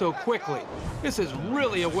play so quickly. This is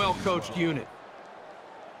really a well-coached unit.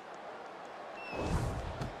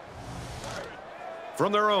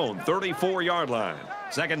 From their own 34-yard line,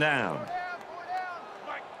 2nd down.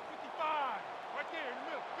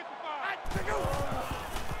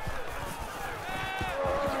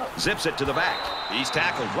 Zips it to the back. He's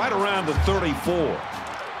tackled right around the 34. Number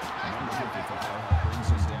 55 brings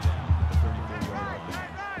him down at the 34-yard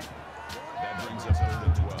line. That brings us 3rd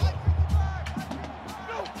and 12.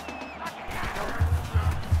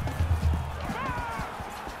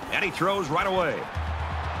 And he throws right away.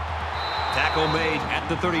 Tackle made at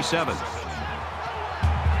the 37.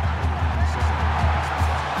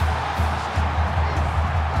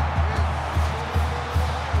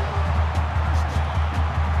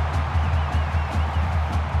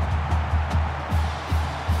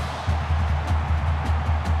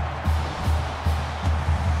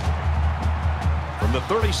 From the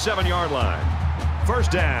 37-yard line,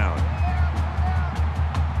 1st down.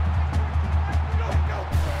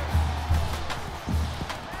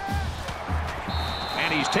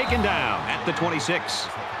 And he's taken down at the 26.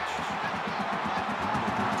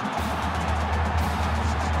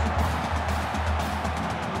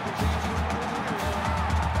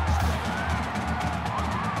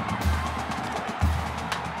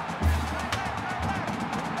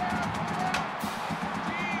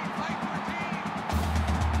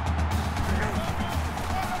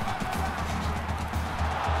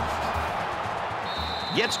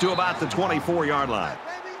 Gets to about the 24-yard line.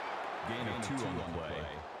 Gain of 2 on the play.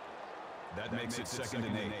 That makes it 2nd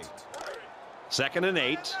and 8. 2nd and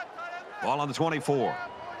 8. Ball on the 24.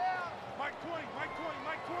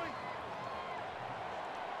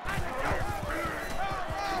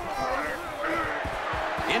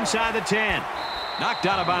 Inside the 10. Knocked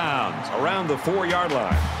out of bounds around the 4-yard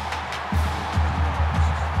line.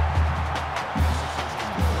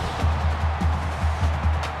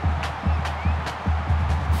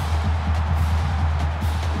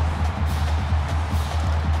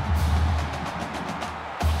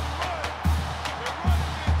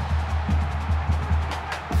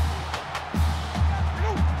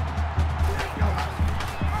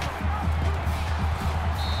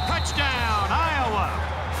 Touchdown, Iowa!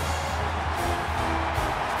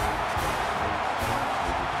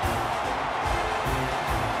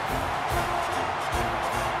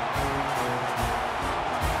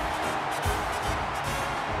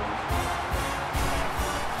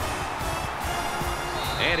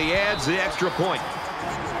 And he adds the extra point.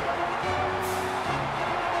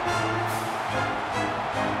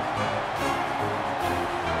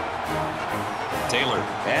 Taylor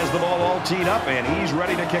has the ball all teed up, and he's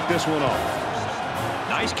ready to kick this one off.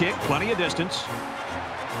 Nice kick, plenty of distance.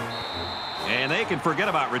 And they can forget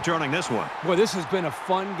about returning this one. Boy, this has been a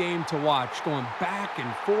fun game to watch, going back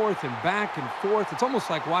and forth and back and forth. It's almost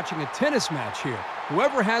like watching a tennis match here.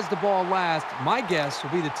 Whoever has the ball last, my guess,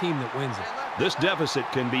 will be the team that wins it. This deficit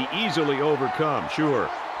can be easily overcome, sure.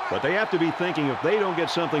 But they have to be thinking if they don't get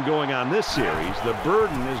something going on this series, the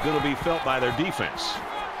burden is going to be felt by their defense.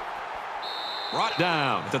 Brought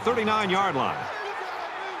down at the 39-yard line.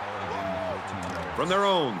 From their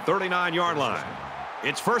own 39-yard line,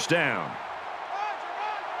 it's first down.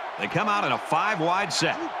 They come out in a 5-wide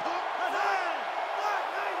set.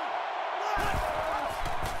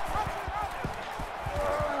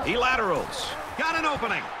 He laterals. Got an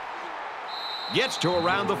opening. Gets to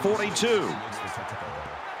around the 42.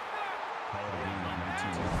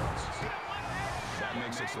 That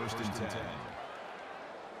makes it first and 10.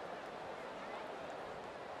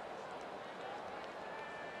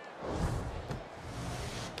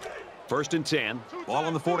 First and 10. Ball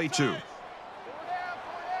on the 42.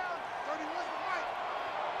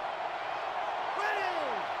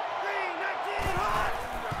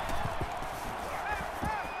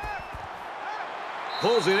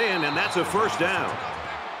 Pulls it in, and that's a first down.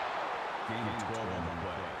 Gain of 12 on the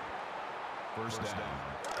play. First down.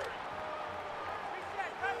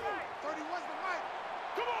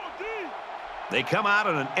 They come out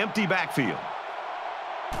in an empty backfield.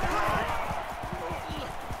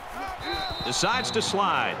 Decides to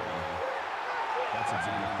slide. That's a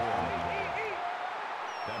gain of 4 on the play.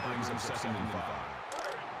 That brings up second and 5.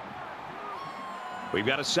 We've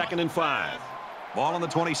got a second and 5. Ball on the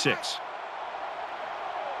 26.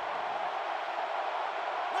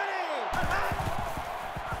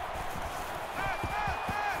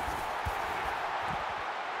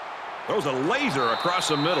 Throws a laser across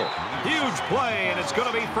the middle. Huge play, and it's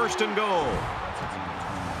going to be first and goal.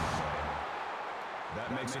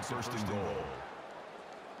 That makes it first and goal.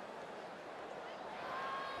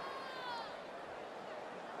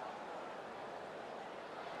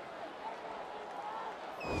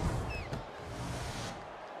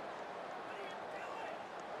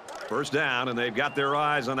 First down, and they've got their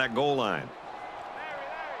eyes on that goal line.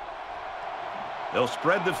 They'll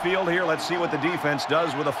spread the field here. Let's see what the defense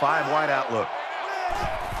does with a 5-wide outlook.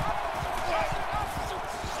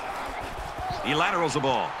 He laterals the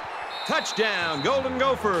ball. Touchdown, Golden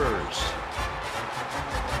Gophers.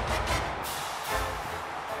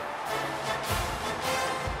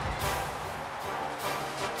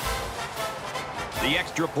 The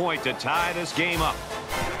extra point to tie this game up.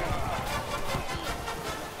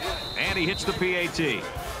 And he hits the PAT.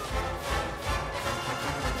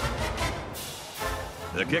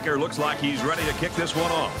 The kicker looks like he's ready to kick this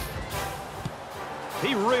one off.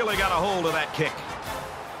 He really got a hold of that kick.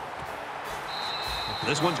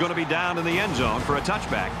 This one's going to be down in the end zone for a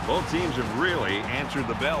touchback. Both teams have really answered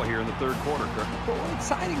the bell here in the third quarter. Well,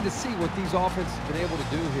 exciting to see what these offenses have been able to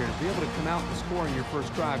do here. To be able to come out and score in your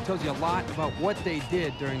first drive tells you a lot about what they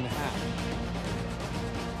did during the half.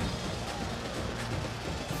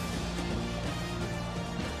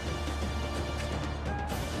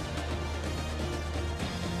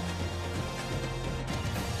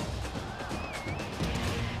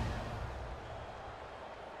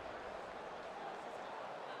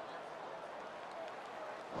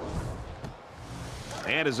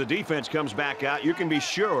 And as the defense comes back out, you can be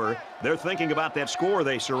sure they're thinking about that score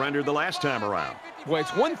they surrendered the last time around. Well,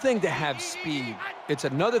 it's one thing to have speed. It's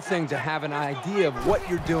another thing to have an idea of what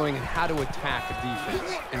you're doing and how to attack a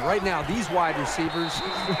defense. And right now, these wide receivers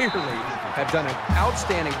clearly have done an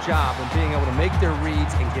outstanding job of being able to make their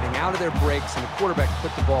reads and getting out of their breaks, and the quarterback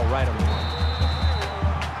put the ball right on the money.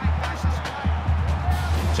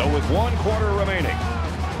 So with 1 quarter remaining,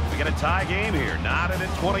 we get a tie game here, knotted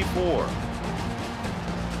at 24.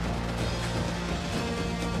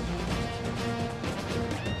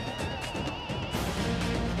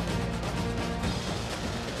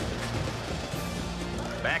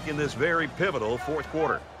 Back in this very pivotal fourth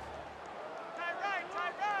quarter.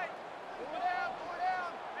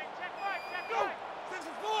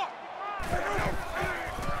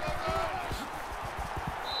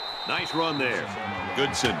 Nice run there.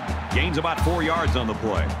 Goodson gains about 4 yards on the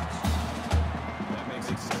play. That makes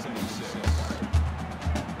it 76.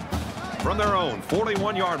 From their own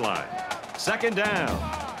 41-yard line. Second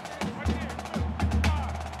down.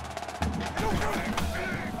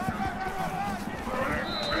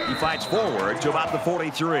 He fights forward to about the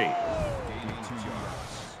 43. Gain of 2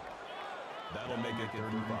 yards. That'll make it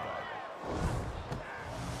 35.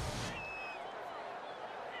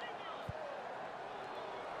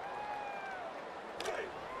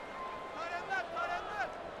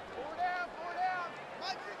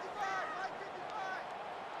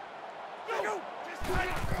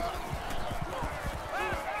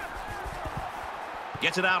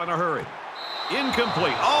 Gets it out in a hurry.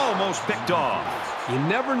 Incomplete. Almost picked off. You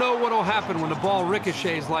never know what will happen when the ball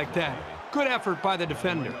ricochets like that. Good effort by the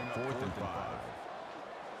defender.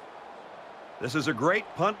 This is a great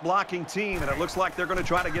punt blocking team, and it looks like they're going to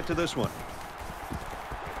try to get to this one.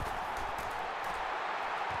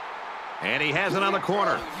 And he has it on the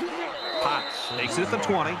corner. Potts takes it at the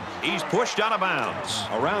 20. He's pushed out of bounds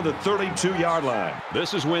around the 32-yard line.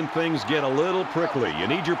 This is when things get a little prickly. You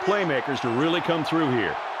need your playmakers to really come through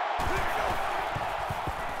here.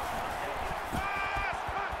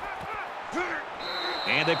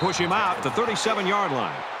 And they push him out at the 37-yard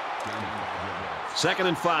line. 2nd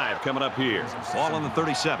and 5 coming up here. Ball on the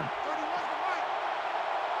 37.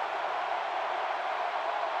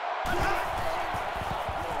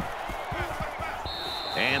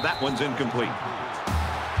 And that one's incomplete.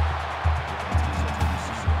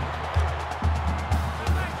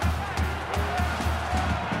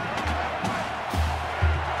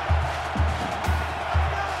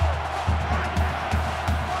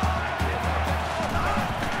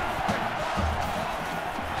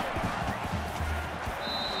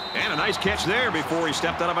 And a nice catch there before he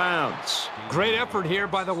stepped out of bounds. Great effort here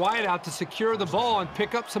by the wideout to secure the ball and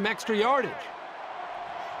pick up some extra yardage.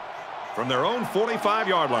 From their own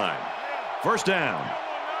 45-yard line. 1st down.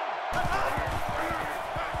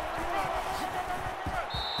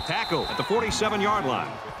 Tackle at the 47-yard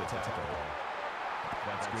line.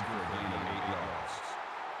 That's good for a gain of 8 yards.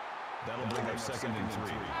 That'll bring up 2nd and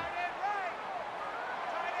 3.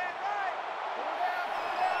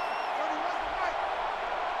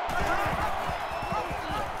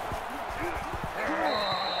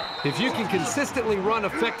 If you can consistently run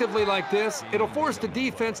effectively like this, it'll force the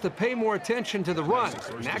defense to pay more attention to the run,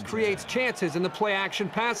 and that creates chances in the play-action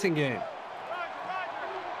passing game.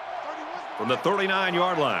 From the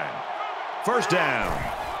 39-yard line. 1st down.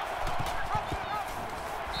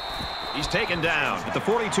 He's taken down at the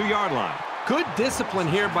 42-yard line. Good discipline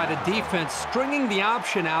here by the defense, stringing the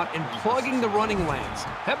option out and plugging the running lanes.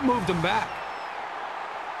 That moved them back.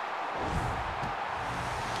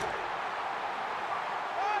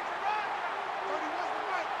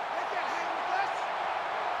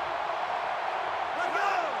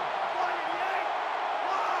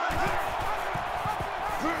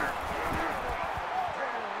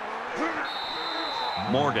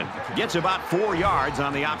 Morgan gets about 4 yards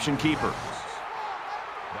on the option keeper.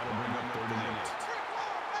 That'll bring up 3rd and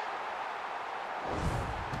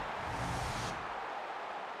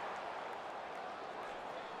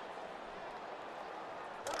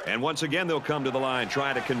 8. And once again, they'll come to the line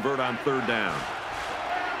trying to convert on 3rd down.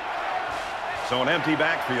 So an empty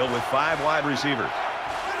backfield with 5 wide receivers.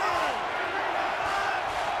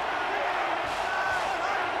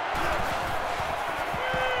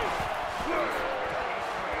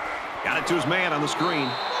 Got it to his man on the screen.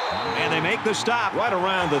 And they make the stop right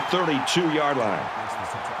around the 32-yard line.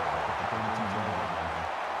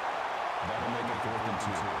 That'll make it 4th and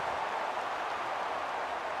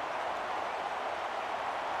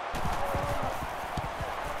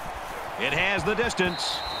 2. It has the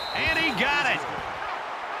distance. And he got it.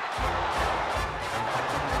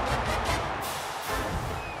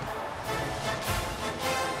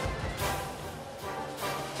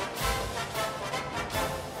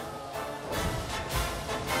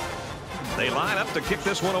 They line up to kick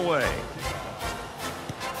this one away.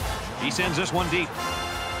 He sends this one deep.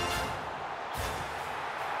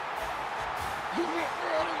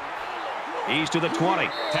 He's to the 20.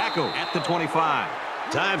 Tackle at the 25.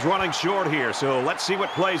 Time's running short here, so let's see what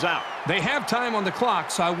plays out. They have time on the clock,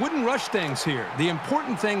 so I wouldn't rush things here. The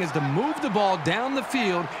important thing is to move the ball down the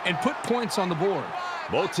field and put points on the board.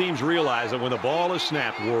 Both teams realize that when the ball is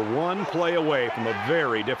snapped, we're one play away from a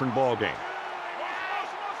very different ball game.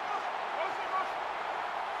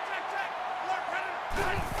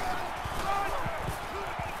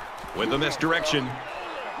 With the misdirection,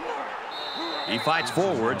 he fights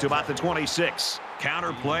forward to about the 26.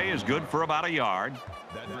 Counter play is good for about a yard.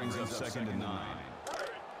 That brings up 2nd and 9.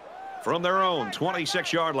 From their own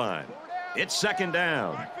 26-yard line, it's 2nd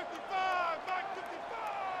down.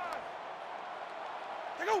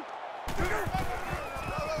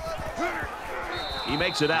 He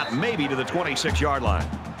makes it out maybe to the 26-yard line.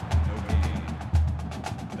 No gain.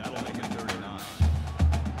 That'll make it 3rd and 9.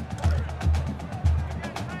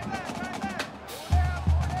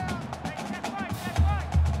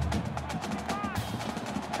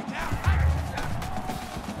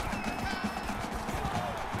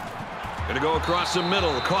 Going to go across the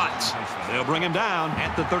middle, caught. They'll bring him down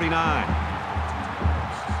at the 39.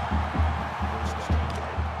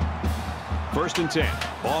 1st and 10.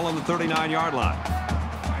 Ball on the 39-yard line.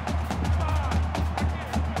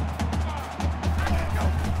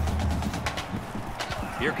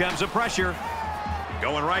 Here comes the pressure.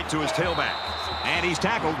 Going right to his tailback. And he's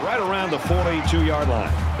tackled right around the 42-yard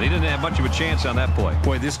line. But he didn't have much of a chance on that play.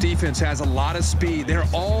 Boy, this defense has a lot of speed. They're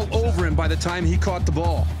all over him by the time he caught the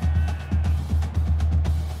ball.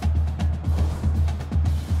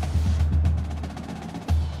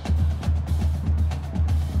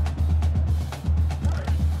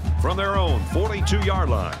 From their own 42-yard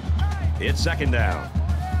line, it's second down.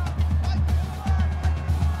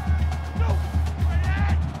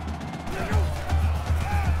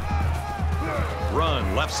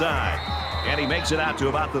 Run left side, and he makes it out to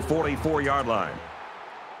about the 44-yard line.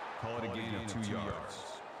 Call it a gain of 2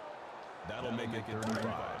 yards. That'll make it 35. Man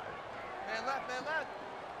left, man left.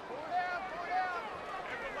 Pull down, pull down.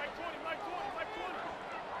 Mike 20, Mike 20, Mike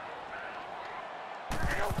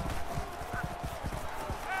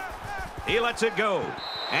 20. He lets it go,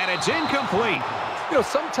 and it's incomplete. You know,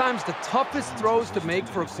 sometimes the toughest throws to make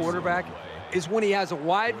for a quarterback is when he has a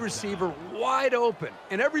wide receiver wide open,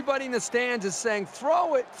 and everybody in the stands is saying,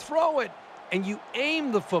 throw it, and you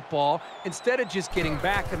aim the football instead of just getting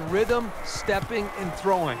back in rhythm, stepping, and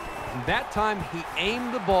throwing. And that time, he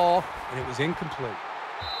aimed the ball, and it was incomplete.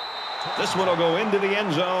 This one will go into the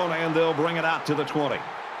end zone, and they'll bring it out to the 20.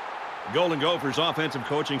 Golden Gophers offensive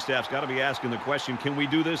coaching staff's got to be asking the question, can we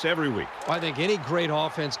do this every week? I think any great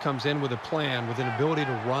offense comes in with a plan, with an ability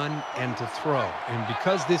to run and to throw. And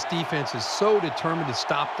because this defense is so determined to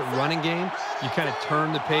stop the running game, you kind of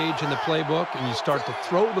turn the page in the playbook and you start to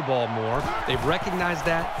throw the ball more. They've recognized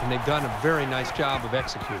that, and they've done a very nice job of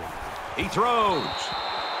executing. He throws.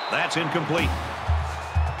 That's incomplete.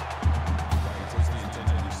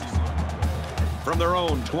 From their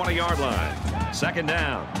own 20-yard line, second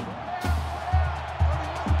down.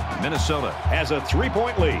 Minnesota has a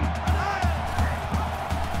 3-point lead.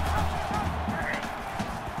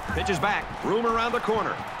 Pitches back, room around the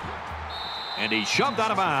corner. And he's shoved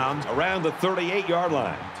out of bounds around the 38-yard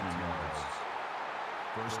line.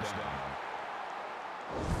 First down.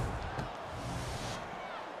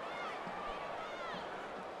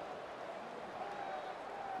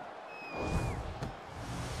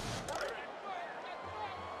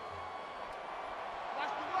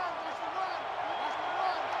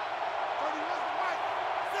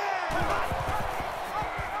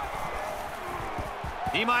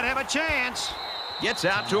 He might have a chance. Gets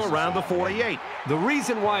out to around the 48. The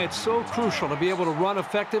reason why it's so crucial to be able to run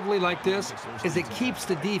effectively like this is it keeps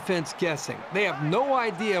the defense guessing. They have no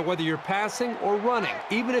idea whether you're passing or running,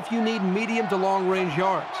 even if you need medium to long-range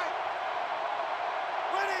yards.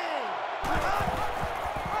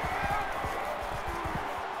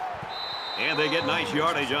 And they get nice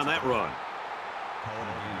yardage on that run. Call it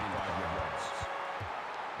a gain of 5 yards.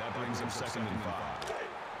 That brings up second and 5.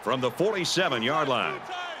 From the 47-yard line,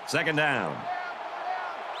 second down.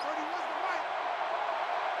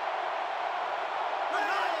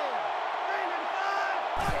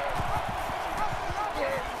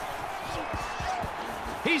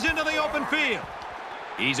 He's into the open field.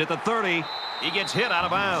 He's at the 30. He gets hit out of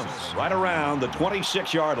bounds right around the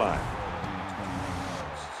 26-yard line.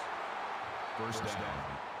 First down.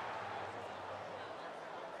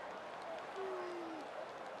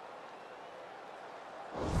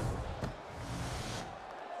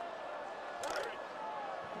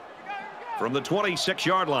 From the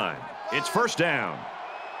 26-yard line, it's first down.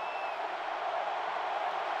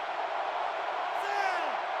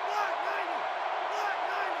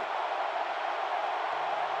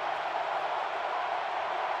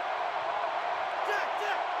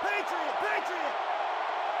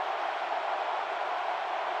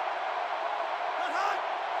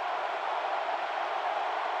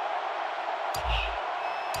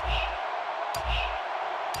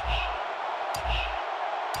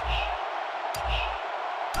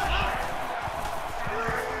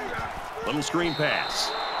 Little screen pass.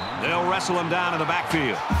 They'll wrestle him down in the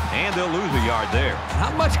backfield, and they'll lose a yard there.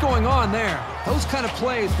 Not much going on there. Those kind of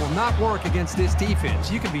plays will not work against this defense.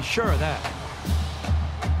 You can be sure of that.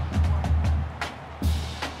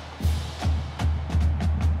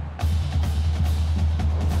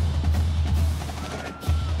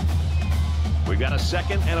 We've got a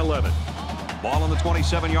 2nd and 11. Ball on the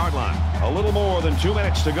 27-yard line. A little more than 2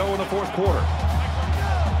 minutes to go in the fourth quarter.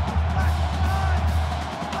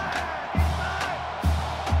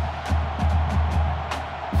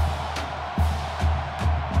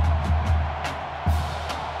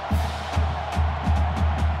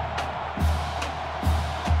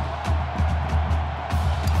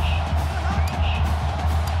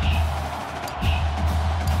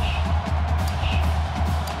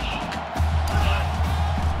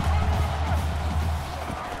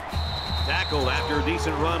 After a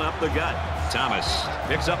decent run up the gut. Thomas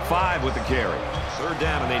picks up 5 with the carry. Third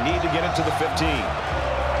down, and they need to get it to the 15.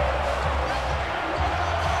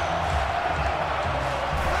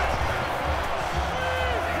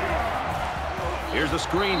 Here's the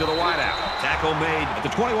screen to the wideout. Tackle made at the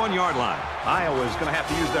 21-yard line. Iowa's going to have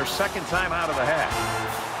to use their second time out of the half.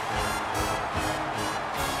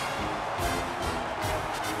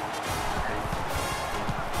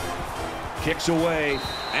 Kicks away,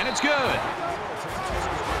 and it's good.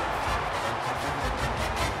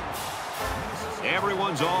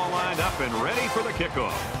 Everyone's all lined up and ready for the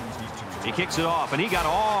kickoff. He kicks it off, and he got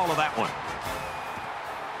all of that one.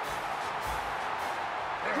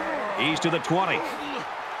 He's to the 20.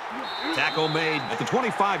 Tackle made at the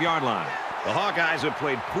 25-yard line. The Hawkeyes have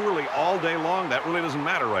played poorly all day long. That really doesn't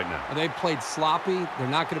matter right now. They've played sloppy. They're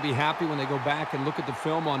not going to be happy when they go back and look at the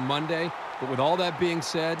film on Monday. But with all that being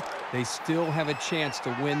said, they still have a chance to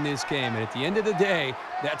win this game. And at the end of the day,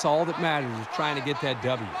 that's all that matters, is trying to get that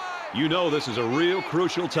W. You know this is a real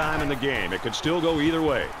crucial time in the game. It could still go either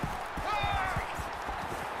way.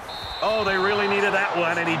 Oh, they really needed that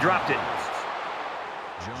one, and he dropped it.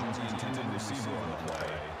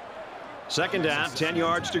 Second down, 10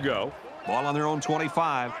 yards to go. Ball on their own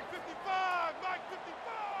 25.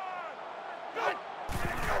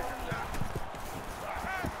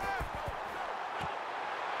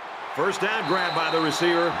 First down grab by the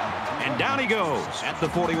receiver, and down he goes at the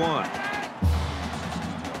 41.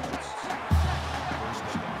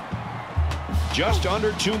 Just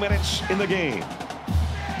under 2 minutes in the game.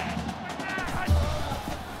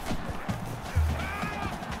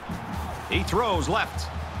 He throws left,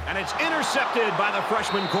 and it's intercepted by the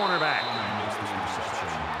freshman cornerback.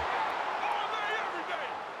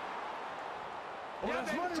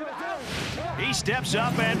 He steps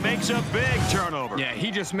up and makes a big turnover. Yeah,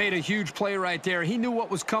 he just made a huge play right there. He knew what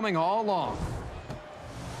was coming all along.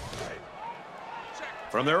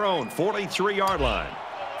 From their own 43-yard line.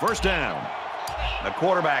 First down. The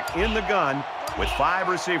quarterback in the gun with 5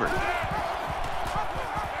 receivers.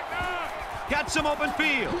 Got some open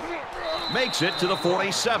field. Makes it to the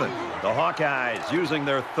 47. The Hawkeyes using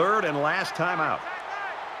their third and last timeout.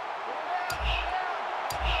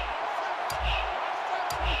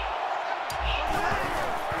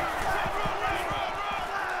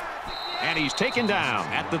 And he's taken down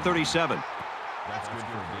at the 37. That's good for a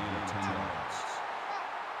gain of 10 yards.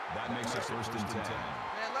 That makes it first and 10.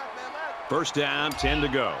 First down, 10 to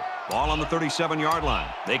go. Ball on the 37-yard line.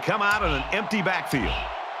 They come out in an empty backfield.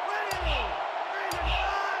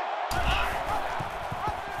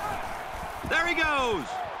 There he goes.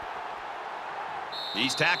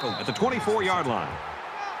 He's tackled at the 24-yard line.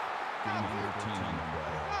 Gain of 14 on the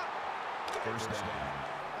way. First down.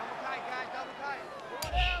 Double tight, guys, double tight.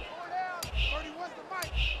 4 down, 31's the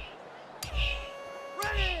mic.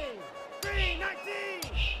 Ready!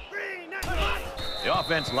 3-19! 3-19! The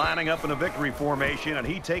offense lining up in a victory formation, and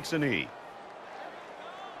he takes a knee.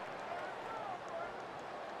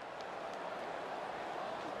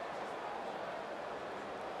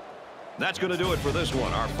 That's going to do it for this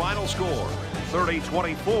one. Our final score,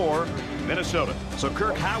 30-24, Minnesota. So,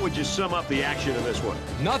 Kirk, how would you sum up the action of this one?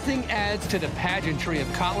 Nothing adds to the pageantry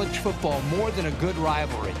of college football more than a good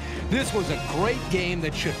rivalry. This was a great game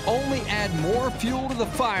that should only add more fuel to the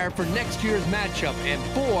fire for next year's matchup, and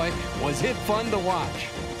boy, was it fun to watch.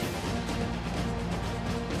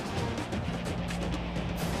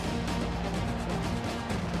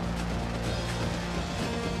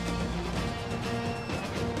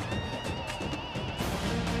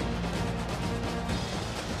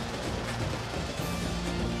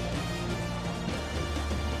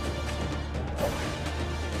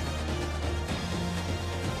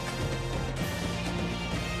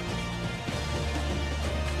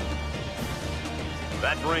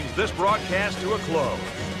 That brings this broadcast to a close.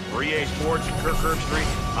 For EA Sports and Kirk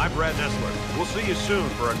Herbstreit, I'm Brad Nessler. We'll see you soon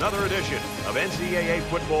for another edition of NCAA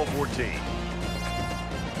Football 14.